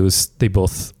friend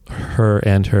her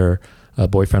and her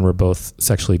boyfriend were both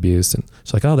sexually abused, and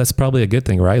she's like, oh, that's probably a good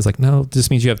thing, right? It's like, no, it just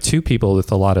means you have 2 people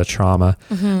with a lot of trauma,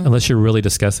 unless you're really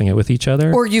discussing it with each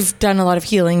other. Or you've done a lot of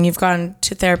healing, you've gone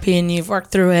to therapy and you've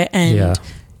worked through it and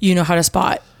you know how to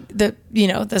spot the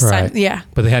sign. Yeah.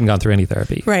 But they hadn't gone through any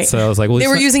therapy. Right. So I was like, well, they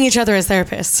were using each other as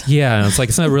therapists. Yeah. And it's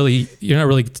like, you're not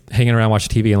really hanging around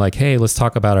watching TV and like, hey, let's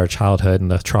talk about our childhood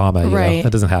and the trauma.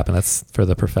 That doesn't happen. That's for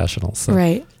the professionals. So.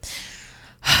 Right.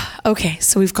 Okay.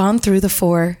 So we've gone through the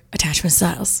 4 attachment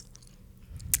styles.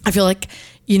 I feel like,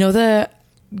 the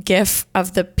GIF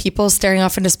of the people staring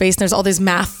off into space and there's all these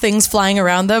math things flying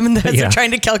around them and they're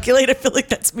trying to calculate. I feel like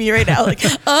that's me right now. Like,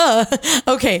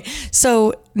 okay.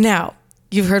 So now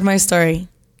you've heard my story.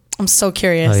 I'm so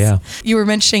curious. Oh, yeah. You were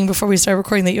mentioning before we started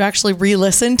recording that you actually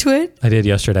re-listened to it. I did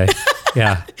yesterday.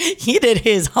 Yeah. He did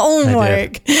his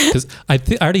homework. Because I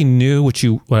already knew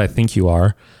what I think you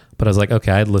are. But I was like,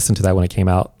 okay, I'd listened to that when it came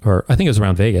out, or I think it was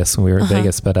around Vegas when we were in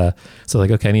Vegas. But so like,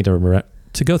 okay, I need to remember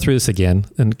to go through this again,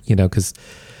 and because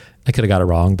I could have got it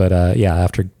wrong. But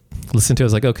after listening to it, I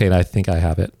was like, okay, I think I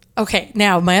have it. Okay,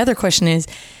 now my other question is,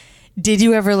 did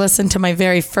you ever listen to my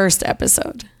very first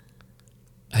episode?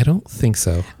 I don't think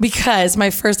so. Because my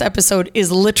first episode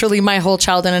is literally my whole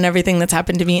childhood and everything that's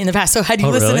happened to me in the past. So had you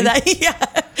listened to that?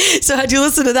 Yeah. So had you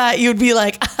listened to that, you'd be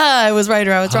like, I was right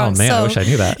or I was wrong. Oh man, I wish I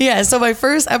knew that. Yeah. So my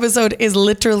first episode is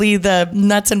literally the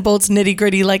nuts and bolts, nitty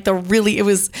gritty. Like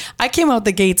I came out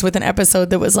the gates with an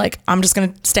episode that was like, I'm just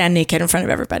going to stand naked in front of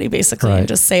everybody basically and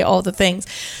just say all the things.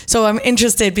 So I'm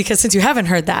interested because since you haven't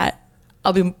heard that,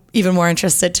 I'll be even more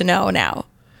interested to know now.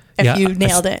 If you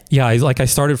nailed it. Yeah, I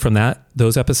started from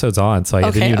those episodes on, so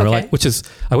I didn't even realize,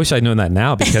 I wish I'd known that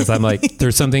now because I'm like,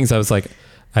 there's some things I was like,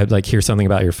 I'd like hear something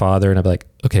about your father and I'd be like,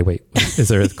 okay, wait, is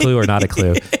there a clue or not a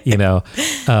clue?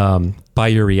 By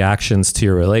your reactions to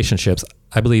your relationships,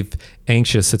 I believe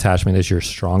anxious attachment is your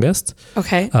strongest.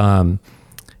 Okay.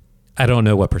 I don't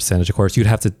know what percentage, of course. You'd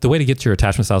have to, the way to get your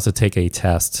attachment style is to take a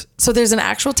test. So there's an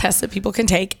actual test that people can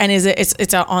take. And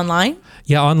it's online?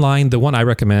 Yeah, online. The one I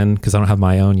recommend, because I don't have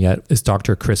my own yet, is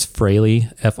Dr. Chris Fraley,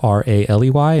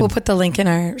 Fraley. We'll put the link in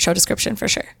our show description for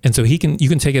sure. And so you can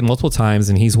take it multiple times,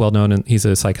 and he's well known, and he's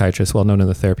a psychiatrist, well known in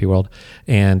the therapy world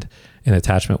and in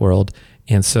attachment world.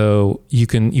 And so you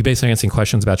basically answering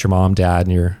questions about your mom, dad,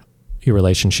 and your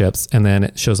relationships, and then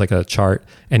it shows like a chart,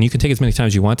 and you can take as many times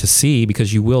as you want to see,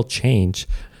 because you will change,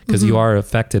 because you are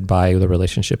affected by the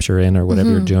relationships you're in or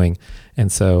whatever you're doing.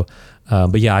 And so,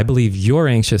 but yeah, I believe your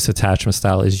anxious attachment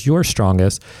style is your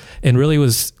strongest, and really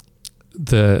was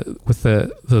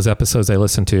those episodes I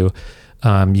listened to.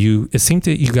 It seemed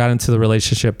that you got into the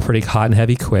relationship pretty hot and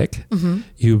heavy quick.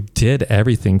 You did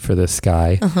everything for this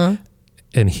guy,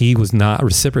 and he was not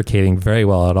reciprocating very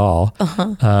well at all.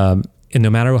 And no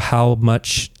matter how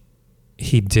much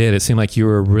he did, it seemed like you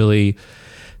were really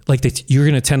like you were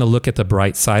going to tend to look at the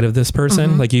bright side of this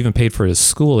person. Like you even paid for his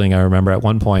schooling, I remember at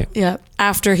one point. Yeah.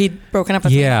 After he'd broken up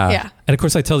with me. Yeah. And of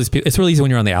course I tell these people, it's really easy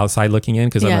when you're on the outside looking in,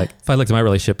 because I'm like, if I looked at my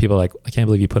relationship, people are like, I can't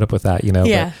believe you put up with that,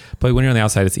 Yeah. But when you're on the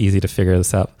outside, it's easy to figure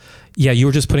this out. Yeah. You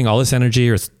were just putting all this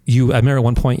energy, I remember at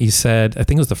one point you said, I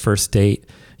think it was the first date,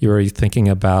 you were thinking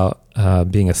about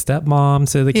being a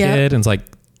stepmom to the kid. And it's like,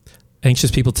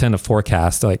 anxious people tend to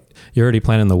forecast, like you're already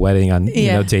planning the wedding on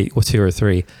date 2 or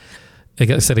 3.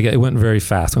 It went very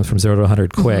fast. It went from 0 to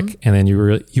 100 quick, and then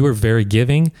you were very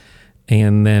giving,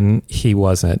 and then he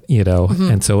wasn't.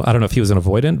 And so I don't know if he was an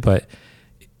avoidant, but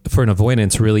for an avoidant,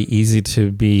 it's really easy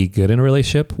to be good in a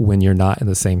relationship when you're not in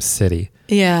the same city.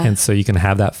 Yeah, and so you can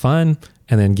have that fun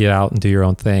and then get out and do your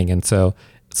own thing. And so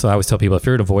I always tell people, if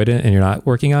you're an avoidant and you're not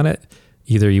working on it,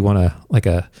 either you want to like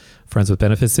a friends with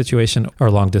benefits situation or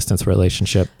long distance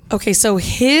relationship. Okay, so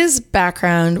his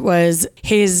background was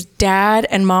his dad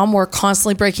and mom were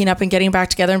constantly breaking up and getting back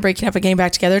together and breaking up and getting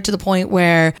back together, to the point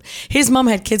where his mom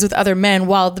had kids with other men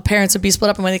while the parents would be split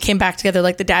up. And when they came back together,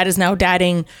 like the dad is now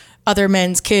dadding other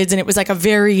men's kids. And it was like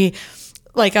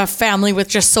a family with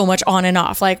just so much on and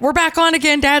off. Like, we're back on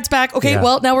again, dad's back. Okay,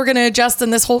 well, now we're going to adjust,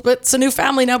 and it's a new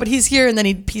family now, but he's here. And then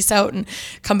he'd peace out and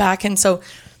come back. And so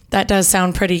that does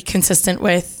sound pretty consistent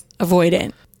with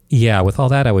avoidant. Yeah, with all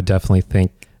that, I would definitely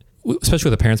think,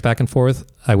 especially with the parents back and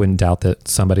forth, I wouldn't doubt that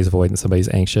somebody's avoidant, somebody's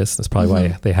anxious. That's probably why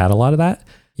they had a lot of that.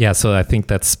 Yeah, so I think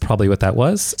that's probably what that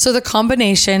was. So the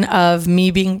combination of me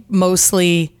being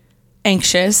mostly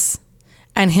anxious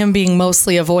and him being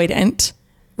mostly avoidant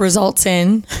results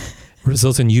in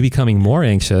you becoming more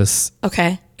anxious.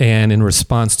 Okay. And in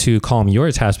response to calm your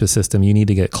attachment system, you need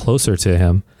to get closer to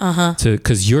him.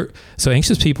 Because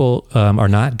anxious people are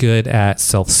not good at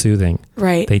self-soothing.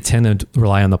 Right. They tend to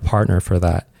rely on the partner for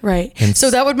that. Right. And so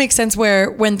that would make sense,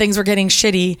 where when things were getting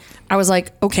shitty, I was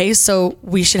like, okay, so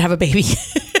we should have a baby.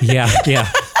 Yeah.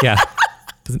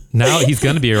 Now he's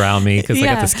going to be around me because I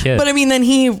got this kid. But I mean, then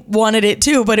he wanted it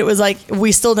too, but it was like,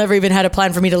 we still never even had a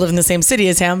plan for me to live in the same city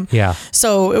as him. Yeah.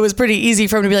 So it was pretty easy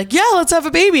for him to be like, yeah, let's have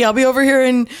a baby. I'll be over here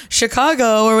in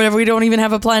Chicago or whatever. We don't even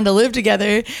have a plan to live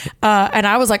together. And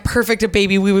I was like, perfect, a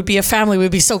baby. We would be a family.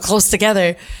 We'd be so close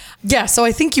together. Yeah. So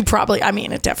I think it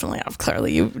definitely,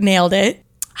 clearly you nailed it.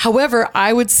 However,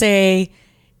 I would say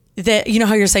that, you know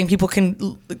how you're saying people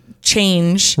can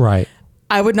change. Right.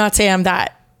 I would not say I'm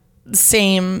that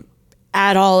same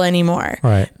at all anymore.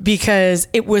 Right. Because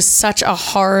it was such a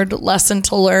hard lesson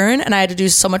to learn, and I had to do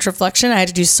so much reflection. I had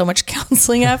to do so much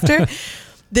counseling after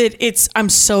that I'm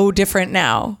so different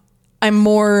now. I'm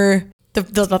more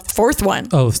the fourth one.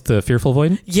 Oh, the fearful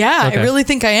avoidant? Yeah, okay. I really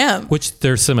think I am. Which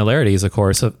there's similarities, of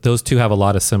course. Those two have a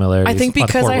lot of similarities. I think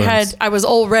because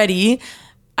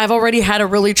I've already had a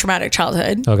really traumatic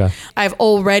childhood. Okay. I've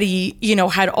already,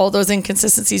 had all those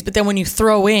inconsistencies. But then when you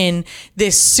throw in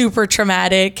this super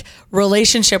traumatic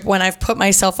relationship, when I've put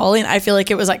myself all in, I feel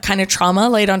like it was like kind of trauma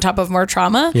laid on top of more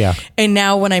trauma. Yeah. And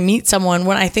now when I meet someone,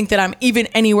 when I think that I'm even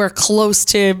anywhere close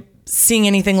to seeing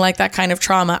anything like that kind of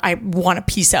trauma, I want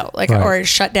to peace out, or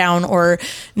shut down, or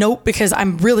nope, because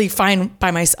I'm really fine by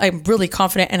myself. I'm really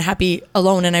confident and happy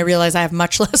alone. And I realize I have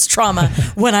much less trauma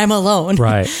when I'm alone.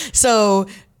 Right. So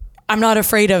I'm not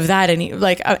afraid of that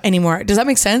anymore. Does that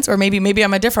make sense? Or maybe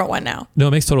I'm a different one now. No,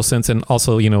 it makes total sense. And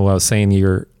also, what I was saying,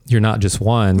 you're not just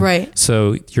one. Right.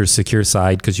 So your secure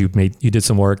side, because you did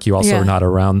some work, you also are not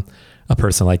around a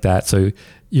person like that. So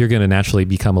you're going to naturally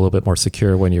become a little bit more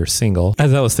secure when you're single.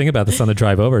 As I was thinking about this on the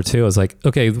drive over too, I was like,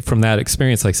 okay, from that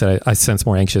experience, like I said, I sense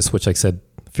more anxious, which like I said,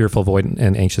 fearful, avoidant,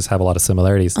 and anxious have a lot of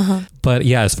similarities. But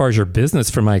yeah, as far as your business,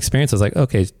 from my experience, I was like,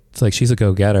 okay, it's like she's a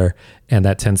go-getter, and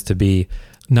that tends to be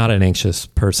not an anxious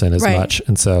person as Right. much.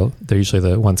 And so they're usually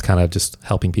the ones kind of just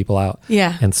helping people out.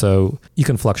 Yeah. And so you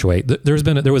can fluctuate.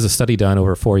 There was a study done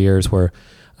over 4 years where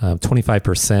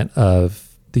 25% of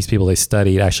these people they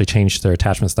studied actually changed their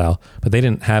attachment style, but they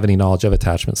didn't have any knowledge of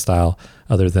attachment style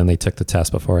other than they took the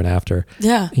test before and after.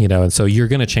 Yeah. And so you're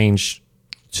going to change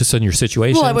just in your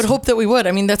situation. Well, I would hope that we would.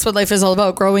 I mean, that's what life is all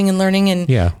about, growing and learning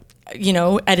and,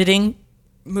 editing,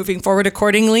 moving forward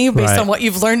accordingly based Right. on what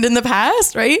you've learned in the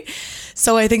past, right?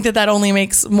 So I think that only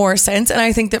makes more sense. And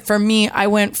I think that for me, I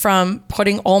went from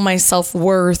putting all my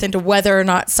self-worth into whether or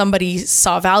not somebody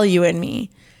saw value in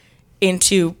me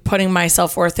into putting my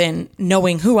self-worth in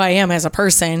knowing who I am as a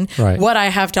person, Right. what I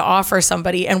have to offer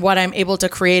somebody and what I'm able to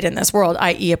create in this world,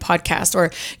 i.e. a podcast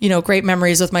or, great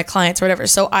memories with my clients or whatever.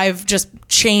 So I've just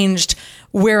changed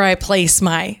where I place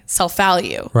my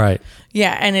self-value. Right.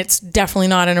 Yeah. And it's definitely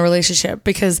not in a relationship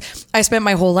because I spent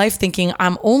my whole life thinking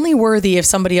I'm only worthy if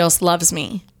somebody else loves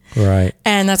me. Right.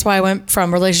 And that's why I went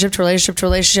from relationship to relationship to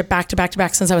relationship, back to back to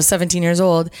back since I was 17 years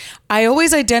old. I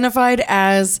always identified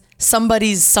as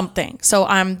somebody's something. So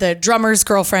I'm the drummer's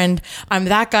girlfriend. I'm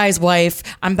that guy's wife.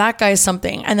 I'm that guy's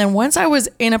something. And then once I was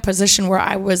in a position where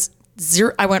I was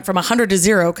zero, I went from 100 to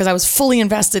 0 because I was fully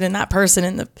invested in that person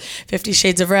in the 50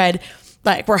 Shades of Red.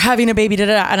 Like, we're having a baby,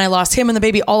 and I lost him and the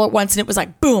baby all at once. And it was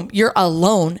like, boom, you're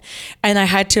alone. And I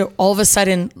had to all of a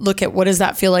sudden look at what does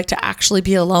that feel like to actually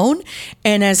be alone?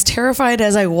 And as terrified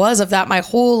as I was of that my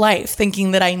whole life,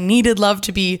 thinking that I needed love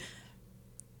to be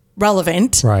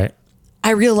relevant, Right.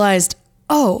 I realized,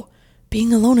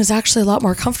 being alone is actually a lot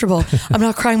more comfortable. I'm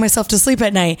not crying myself to sleep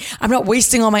at night. I'm not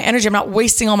wasting all my energy. I'm not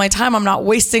wasting all my time. I'm not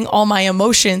wasting all my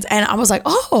emotions. And I was like,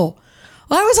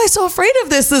 why was I so afraid of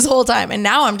this whole time? And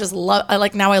now I'm just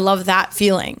I love that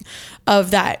feeling of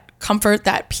that comfort,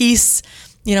 that peace,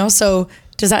 so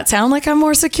does that sound like I'm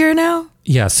more secure now?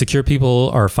 Yeah. Secure people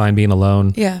are fine being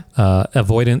alone. Yeah.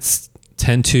 Avoidants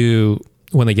tend to,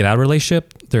 when they get out of a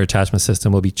relationship, their attachment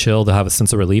system will be chill. They'll have a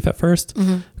sense of relief at first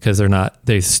because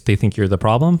they think you're the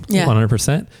problem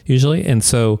 100% usually. And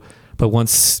so, but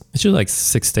once it's usually like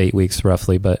 6 to 8 weeks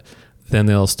roughly, but then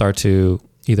they'll start to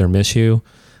either miss you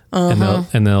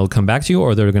and they'll come back to you,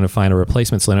 or they're going to find a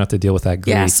replacement so they don't have to deal with that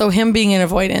grief. Yeah, so him being an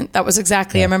avoidant, that was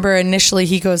exactly, I remember initially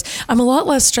he goes, I'm a lot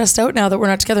less stressed out now that we're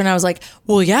not together. And I was like,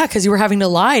 well, yeah, because you were having to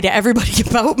lie to everybody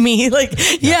about me. Like,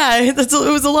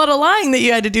 it was a lot of lying that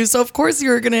you had to do. So of course you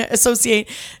were going to associate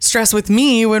stress with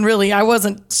me when really I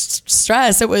wasn't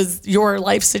stressed. It was your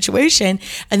life situation.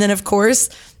 And then of course,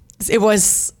 it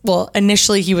was,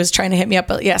 initially he was trying to hit me up,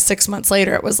 but 6 months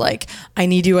later, it was like, I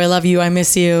need you. I love you. I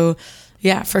miss you.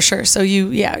 Yeah, for sure. So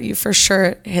you for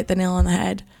sure hit the nail on the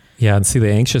head. Yeah. And see, the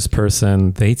anxious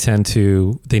person, they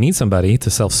need somebody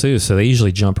to self-soothe. So they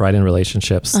usually jump right in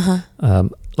relationships.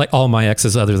 Like all my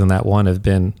exes other than that one have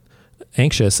been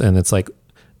anxious, and it's like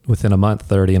within a month,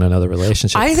 30 in another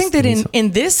relationship. I think that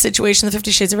in this situation, the 50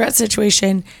 Shades of Red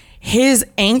situation, his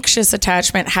anxious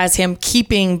attachment has him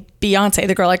keeping Beyonce,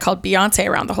 the girl I called Beyonce,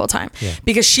 around the whole time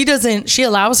because she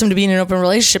allows him to be in an open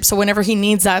relationship. So whenever he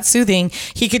needs that soothing,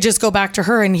 he could just go back to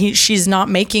her and she's not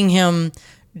making him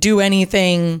do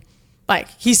anything. Like,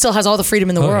 he still has all the freedom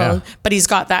in the world, but he's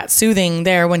got that soothing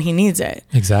there when he needs it.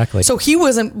 Exactly. So he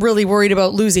wasn't really worried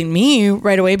about losing me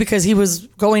right away because he was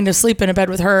going to sleep in a bed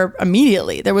with her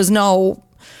immediately. There was no,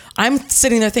 I'm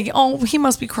sitting there thinking, he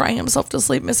must be crying himself to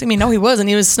sleep, missing me. No, he wasn't.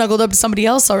 He was snuggled up to somebody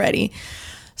else already.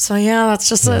 So that's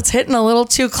just, it's hitting a little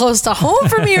too close to home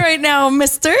for me right now,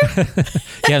 mister.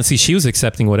 Yeah. And see, she was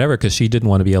accepting whatever because she didn't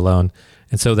want to be alone.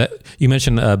 And so that you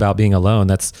mentioned about being alone,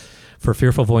 that's for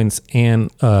fearful avoidance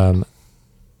and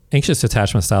anxious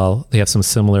attachment style. They have some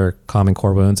similar common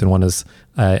core wounds. And one is,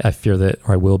 I fear that,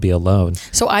 or I will be alone.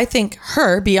 So I think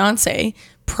her, Beyonce,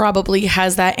 probably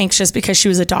has that anxious because she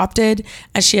was adopted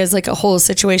and she has like a whole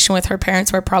situation with her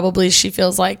parents where probably she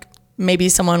feels like maybe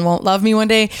someone won't love me one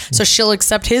day. So she'll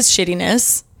accept his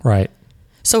shittiness. Right.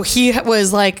 So he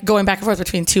was like going back and forth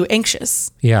between two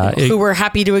anxious. Yeah. Who were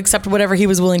happy to accept whatever he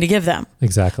was willing to give them.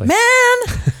 Exactly.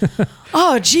 Man.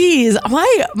 Oh, geez.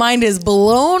 My mind is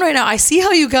blown right now. I see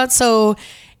how you got so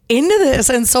into this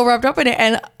and so wrapped up in it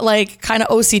and like kind of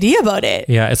OCD about it.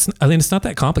 Yeah. It's not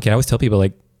that complicated. I always tell people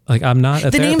like I'm not a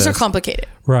the therapist. names are complicated.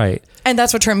 Right. And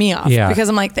that's what turned me off. Yeah. Because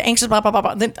I'm like the anxious blah, blah, blah,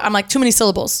 blah. Then I'm like too many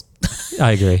syllables.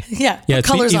 I agree. Yeah. Yeah.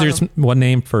 It's either it's one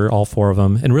name for all four of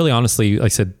them. And really, honestly, like I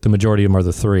said, the majority of them are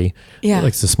the three. Yeah. Like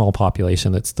it's a small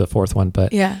population. That's the fourth one.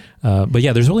 But yeah. But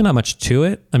yeah, there's really not much to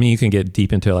it. I mean, you can get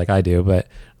deep into it like I do, but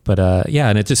yeah.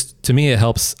 And it just, to me, it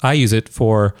helps. I use it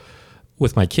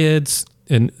with my kids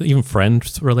and even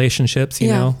friends relationships, you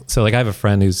know? So like I have a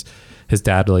friend his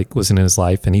dad like wasn't in his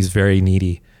life and he's very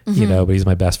needy. you know, but he's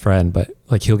my best friend. But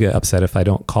like, he'll get upset if I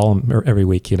don't call him every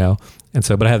week, you know? And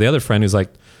so, but I have the other friend who's like,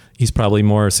 he's probably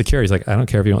more secure. He's like, I don't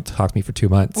care if you don't talk to me for 2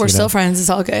 months. We're still friends. It's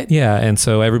all good. Yeah. And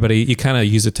so everybody, you kind of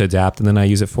use it to adapt. And then I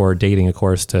use it for dating, of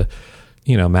course, to,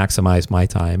 you know, maximize my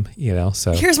time, you know?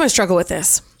 So here's my struggle with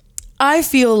this. I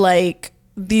feel like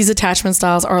these attachment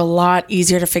styles are a lot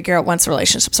easier to figure out once the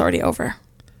relationship's already over.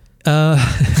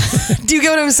 Do you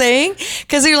get what I'm saying?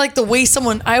 Because you're like, the way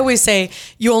someone, I always say,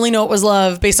 you only know it was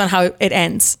love based on how it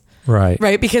ends. Right.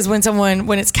 Because when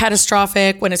it's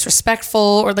catastrophic, when it's respectful,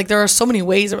 or like, there are so many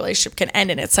ways a relationship can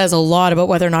end, and it says a lot about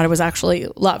whether or not it was actually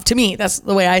love. To me, that's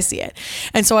the way I see it.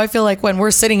 And so I feel like when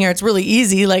we're sitting here, it's really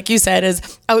easy, like you said,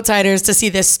 as outsiders, to see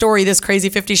this story, this crazy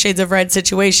 50 Shades of Red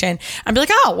situation, and be like,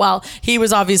 oh, well, he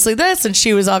was obviously this and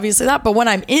she was obviously that. But when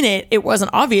I'm in it, it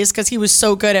wasn't obvious, because he was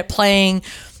so good at playing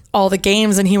all the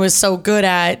games, and he was so good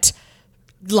at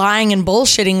lying and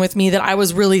bullshitting with me, that I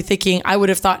was really thinking, I would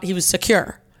have thought he was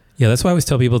secure. Yeah, that's why I always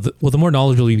tell people that, well, the more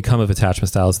knowledgeable you become of attachment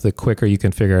styles, the quicker you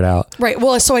can figure it out. Right.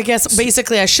 Well, so I guess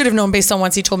basically I should have known, based on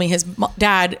once he told me his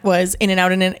dad was in and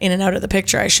out of the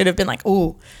picture. I should have been like,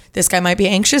 oh, this guy might be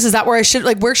anxious. Is that where I should,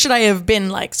 like, where should I have been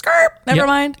like, skirt, never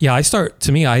mind? Yeah,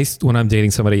 when I'm dating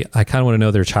somebody, I kind of want to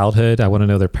know their childhood. I want to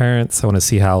know their parents. I want to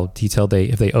see how detailed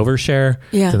if they overshare,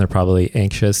 then they're probably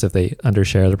anxious. If they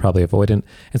undershare, they're probably avoidant.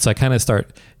 And so I kind of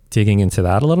start digging into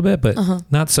that a little bit, but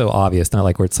not so obvious. Not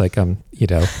like where it's like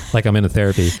like I'm in a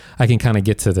therapy. I can kind of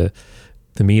get to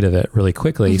the meat of it really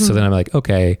quickly. So then I'm like,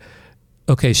 okay,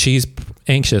 she's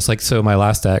anxious. Like, so my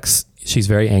last ex, she's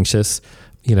very anxious,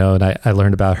 you know, and I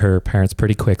learned about her parents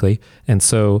pretty quickly. And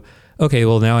so, okay,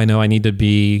 well, now I know I need to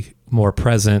be more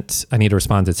present. I need to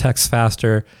respond to texts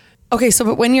faster. Okay. So,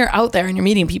 but when you're out there and you're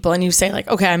meeting people and you say like,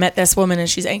 okay, I met this woman and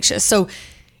she's anxious. So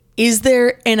is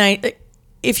there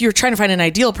if you're trying to find an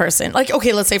ideal person, like,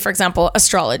 okay, let's say, for example,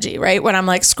 astrology, right? When I'm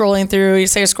like scrolling through, you're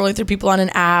scrolling through people on an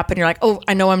app, and you're like, oh,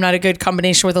 I know I'm not a good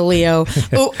combination with a Leo.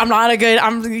 Oh, I'm not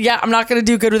going to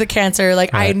do good with a Cancer.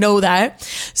 Like, right. I know that.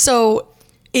 So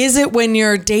is it when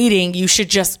you're dating, you should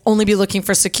just only be looking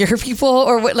for secure people,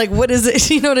 or what is it?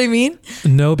 You know what I mean?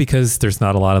 No, because there's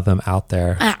not a lot of them out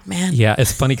there. Ah, man. Yeah.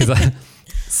 It's funny because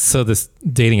so this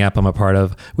dating app I'm a part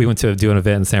of, we went to do an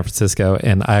event in San Francisco,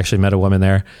 and I actually met a woman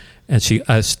there. And she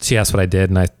asked what I did,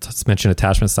 and I mentioned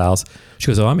attachment styles. She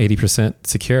goes, oh, I'm 80%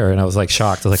 secure. And I was like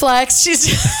shocked. I was like, flex.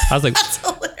 I was like, that's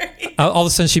hilarious. All of a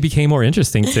sudden she became more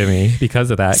interesting to me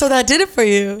because of that. So that did it for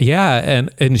you. Yeah.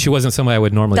 And she wasn't somebody I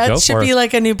would normally go for. That should be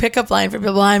like a new pickup line for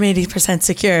people. Well, I'm 80%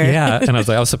 secure. Yeah. And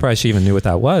I was surprised she even knew what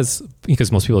that was, because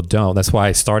most people don't. That's why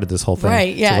I started this whole thing.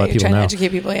 Right. Yeah. You're trying to educate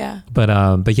people. Yeah.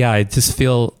 But yeah, I just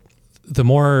feel the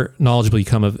more knowledgeable you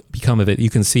become of it, you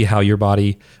can see how your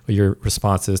body or your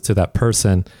response is to that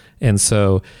person. And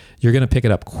so you're going to pick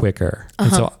it up quicker. And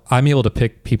so I'm able to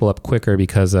pick people up quicker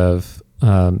because of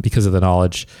the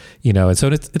knowledge, you know. And so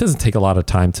it doesn't take a lot of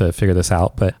time to figure this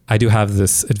out, but I do have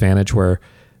this advantage where,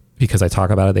 because I talk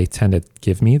about it, they tend to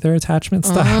give me their attachment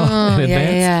style in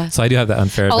advance. Yeah. So I do have that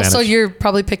unfair advantage. Also, you're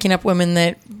probably picking up women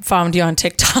that found you on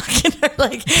TikTok and are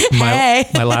like, hey.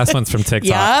 My last one's from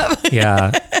TikTok. Yep.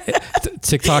 Yeah.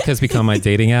 TikTok has become my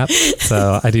dating app.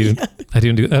 So I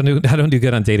don't do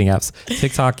good on dating apps.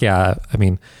 TikTok, yeah. I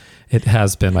mean, it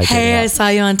has been my dating app. Hey, I saw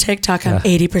you on TikTok. I'm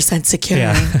 80% secure.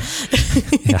 Yeah.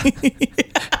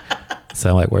 So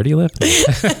I'm like, where do you live?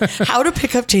 How to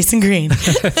pick up Jason Green.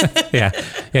 Yeah.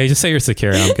 You just say you're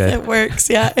secure and I'm good. It works.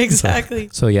 Yeah, exactly.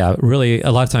 So yeah, really,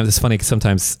 a lot of times it's funny because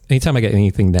sometimes anytime I get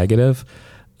anything negative,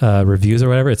 reviews or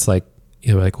whatever, it's like,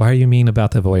 you're like, why are you mean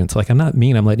about the avoidance? Like, I'm not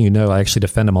mean. I'm letting you know. I actually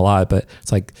defend them a lot, but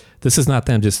it's like, this is not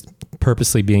them just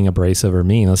purposely being abrasive or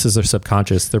mean. This is their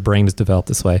subconscious. Their brain is developed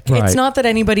this way. It's not that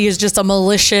anybody is just a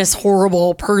malicious,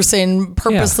 horrible person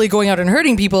purposely going out and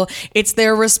hurting people. It's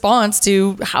their response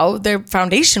to how their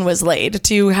foundation was laid,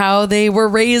 to how they were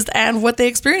raised and what they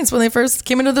experienced when they first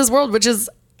came into this world, which is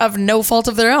of no fault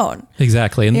of their own.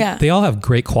 Exactly. And they all have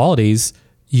great qualities.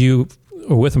 You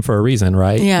are with them for a reason,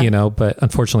 right? Yeah. You know, but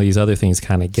unfortunately these other things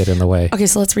kind of get in the way. Okay,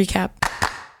 so let's recap.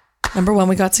 Number 1,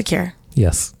 we got secure.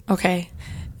 Yes. Okay.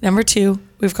 Number 2,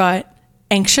 we've got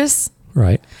anxious.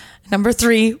 Right. Number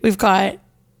 3, we've got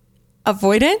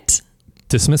avoidant.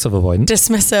 Dismissive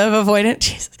avoidant.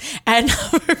 Jesus. And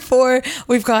number 4,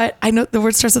 we've got, I know the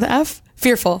word starts with an F,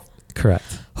 fearful.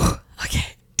 Correct. Okay.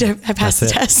 I passed the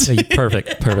test.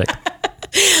 Perfect.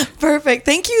 Perfect.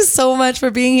 Thank you so much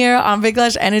for being here on Big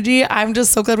Lash Energy. I'm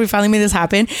just so glad we finally made this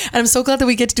happen. And I'm so glad that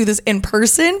we get to do this in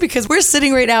person because we're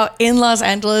sitting right now in Los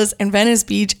Angeles and Venice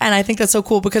Beach. And I think that's so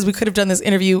cool because we could have done this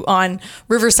interview on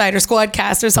Riverside or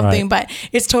Squadcast or something, right. But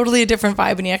it's totally a different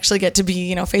vibe when you actually get to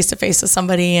be, face to face with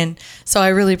somebody. And so I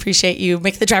really appreciate you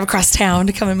making the drive across town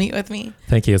to come and meet with me.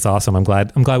 Thank you. It's awesome. I'm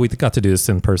glad we got to do this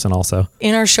in person also.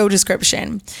 In our show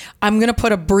description, I'm going to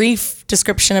put a brief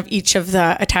description of each of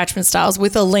the attachment styles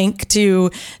with a link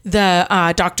to the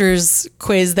doctor's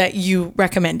quiz that you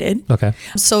recommended. Okay.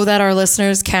 So that our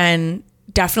listeners can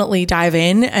definitely dive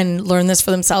in and learn this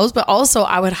for themselves. But also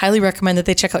I would highly recommend that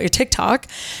they check out your TikTok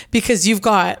because you've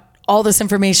got all this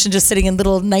information just sitting in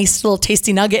nice little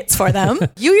tasty nuggets for them.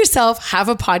 You yourself have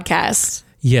a podcast.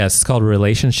 Yes, it's called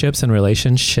Relationships and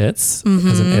Relationshits,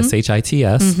 as in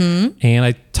SHITS. And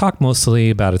I talk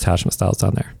mostly about attachment styles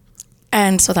on there.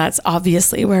 And so that's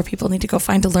obviously where people need to go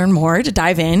find to learn more, to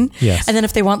dive in. Yes. And then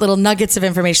if they want little nuggets of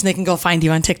information, they can go find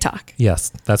you on TikTok.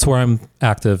 Yes, that's where I'm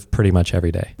active pretty much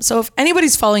every day. So if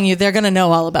anybody's following you, they're going to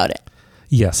know all about it.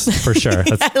 Yes, for sure.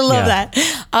 I love that.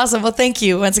 Awesome. Well, thank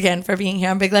you once again for being here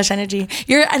on Big Lash Energy.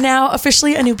 You're now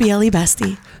officially a new BLE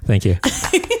bestie. Thank you.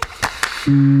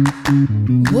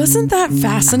 Wasn't that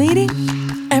fascinating?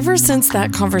 Ever since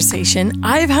that conversation,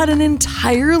 I've had an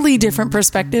entirely different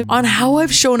perspective on how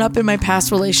I've shown up in my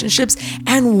past relationships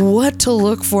and what to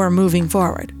look for moving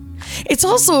forward. It's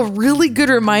also a really good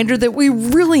reminder that we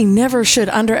really never should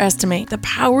underestimate the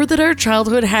power that our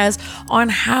childhood has on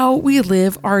how we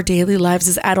live our daily lives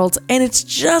as adults. And it's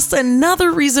just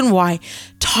another reason why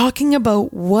talking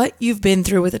about what you've been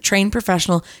through with a trained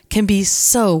professional can be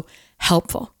so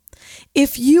helpful.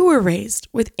 If you were raised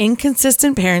with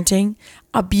inconsistent parenting,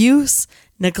 abuse,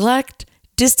 neglect,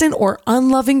 distant or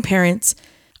unloving parents,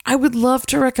 I would love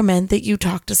to recommend that you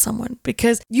talk to someone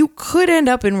because you could end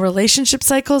up in relationship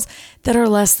cycles that are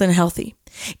less than healthy.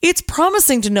 It's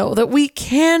promising to know that we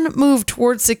can move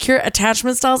towards secure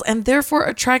attachment styles and therefore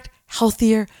attract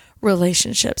healthier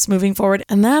relationships moving forward.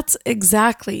 And that's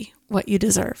exactly what you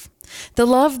deserve. The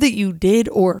love that you did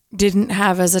or didn't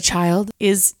have as a child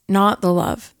is not the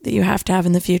love that you have to have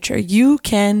in the future. You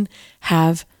can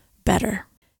have better.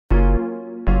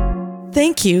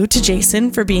 Thank you to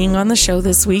Jason for being on the show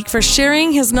this week, for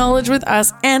sharing his knowledge with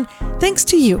us, and thanks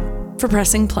to you for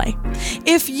pressing play.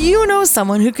 If you know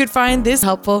someone who could find this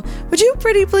helpful, would you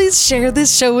pretty please share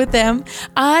this show with them?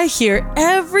 I hear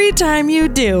every time you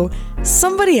do,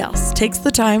 somebody else takes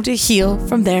the time to heal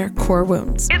from their core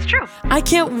wounds. It's true. I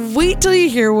can't wait till you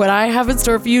hear what I have in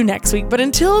store for you next week. But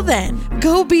until then,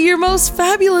 go be your most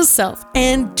fabulous self.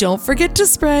 And don't forget to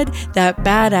spread that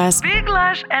badass Big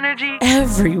Lash Energy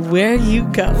everywhere you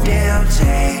go. Damn,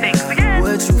 Jane. Thanks again.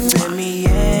 Would you fit me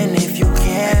in if you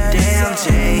can? Damn,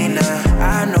 Jane.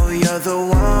 I know you're the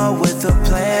one with the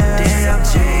plan. Damn,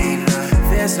 Jane.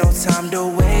 There's no time to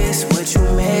waste. Would you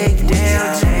make?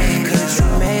 Damn, Jane. Could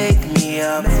you make me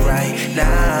up right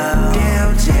now?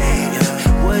 Damn,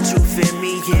 Jane. Would you fit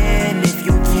me in if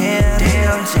you can?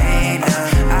 Damn, Jane.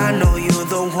 I know you're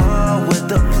the one with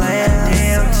the plan.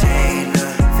 Damn, Jane.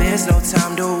 There's no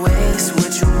time to waste.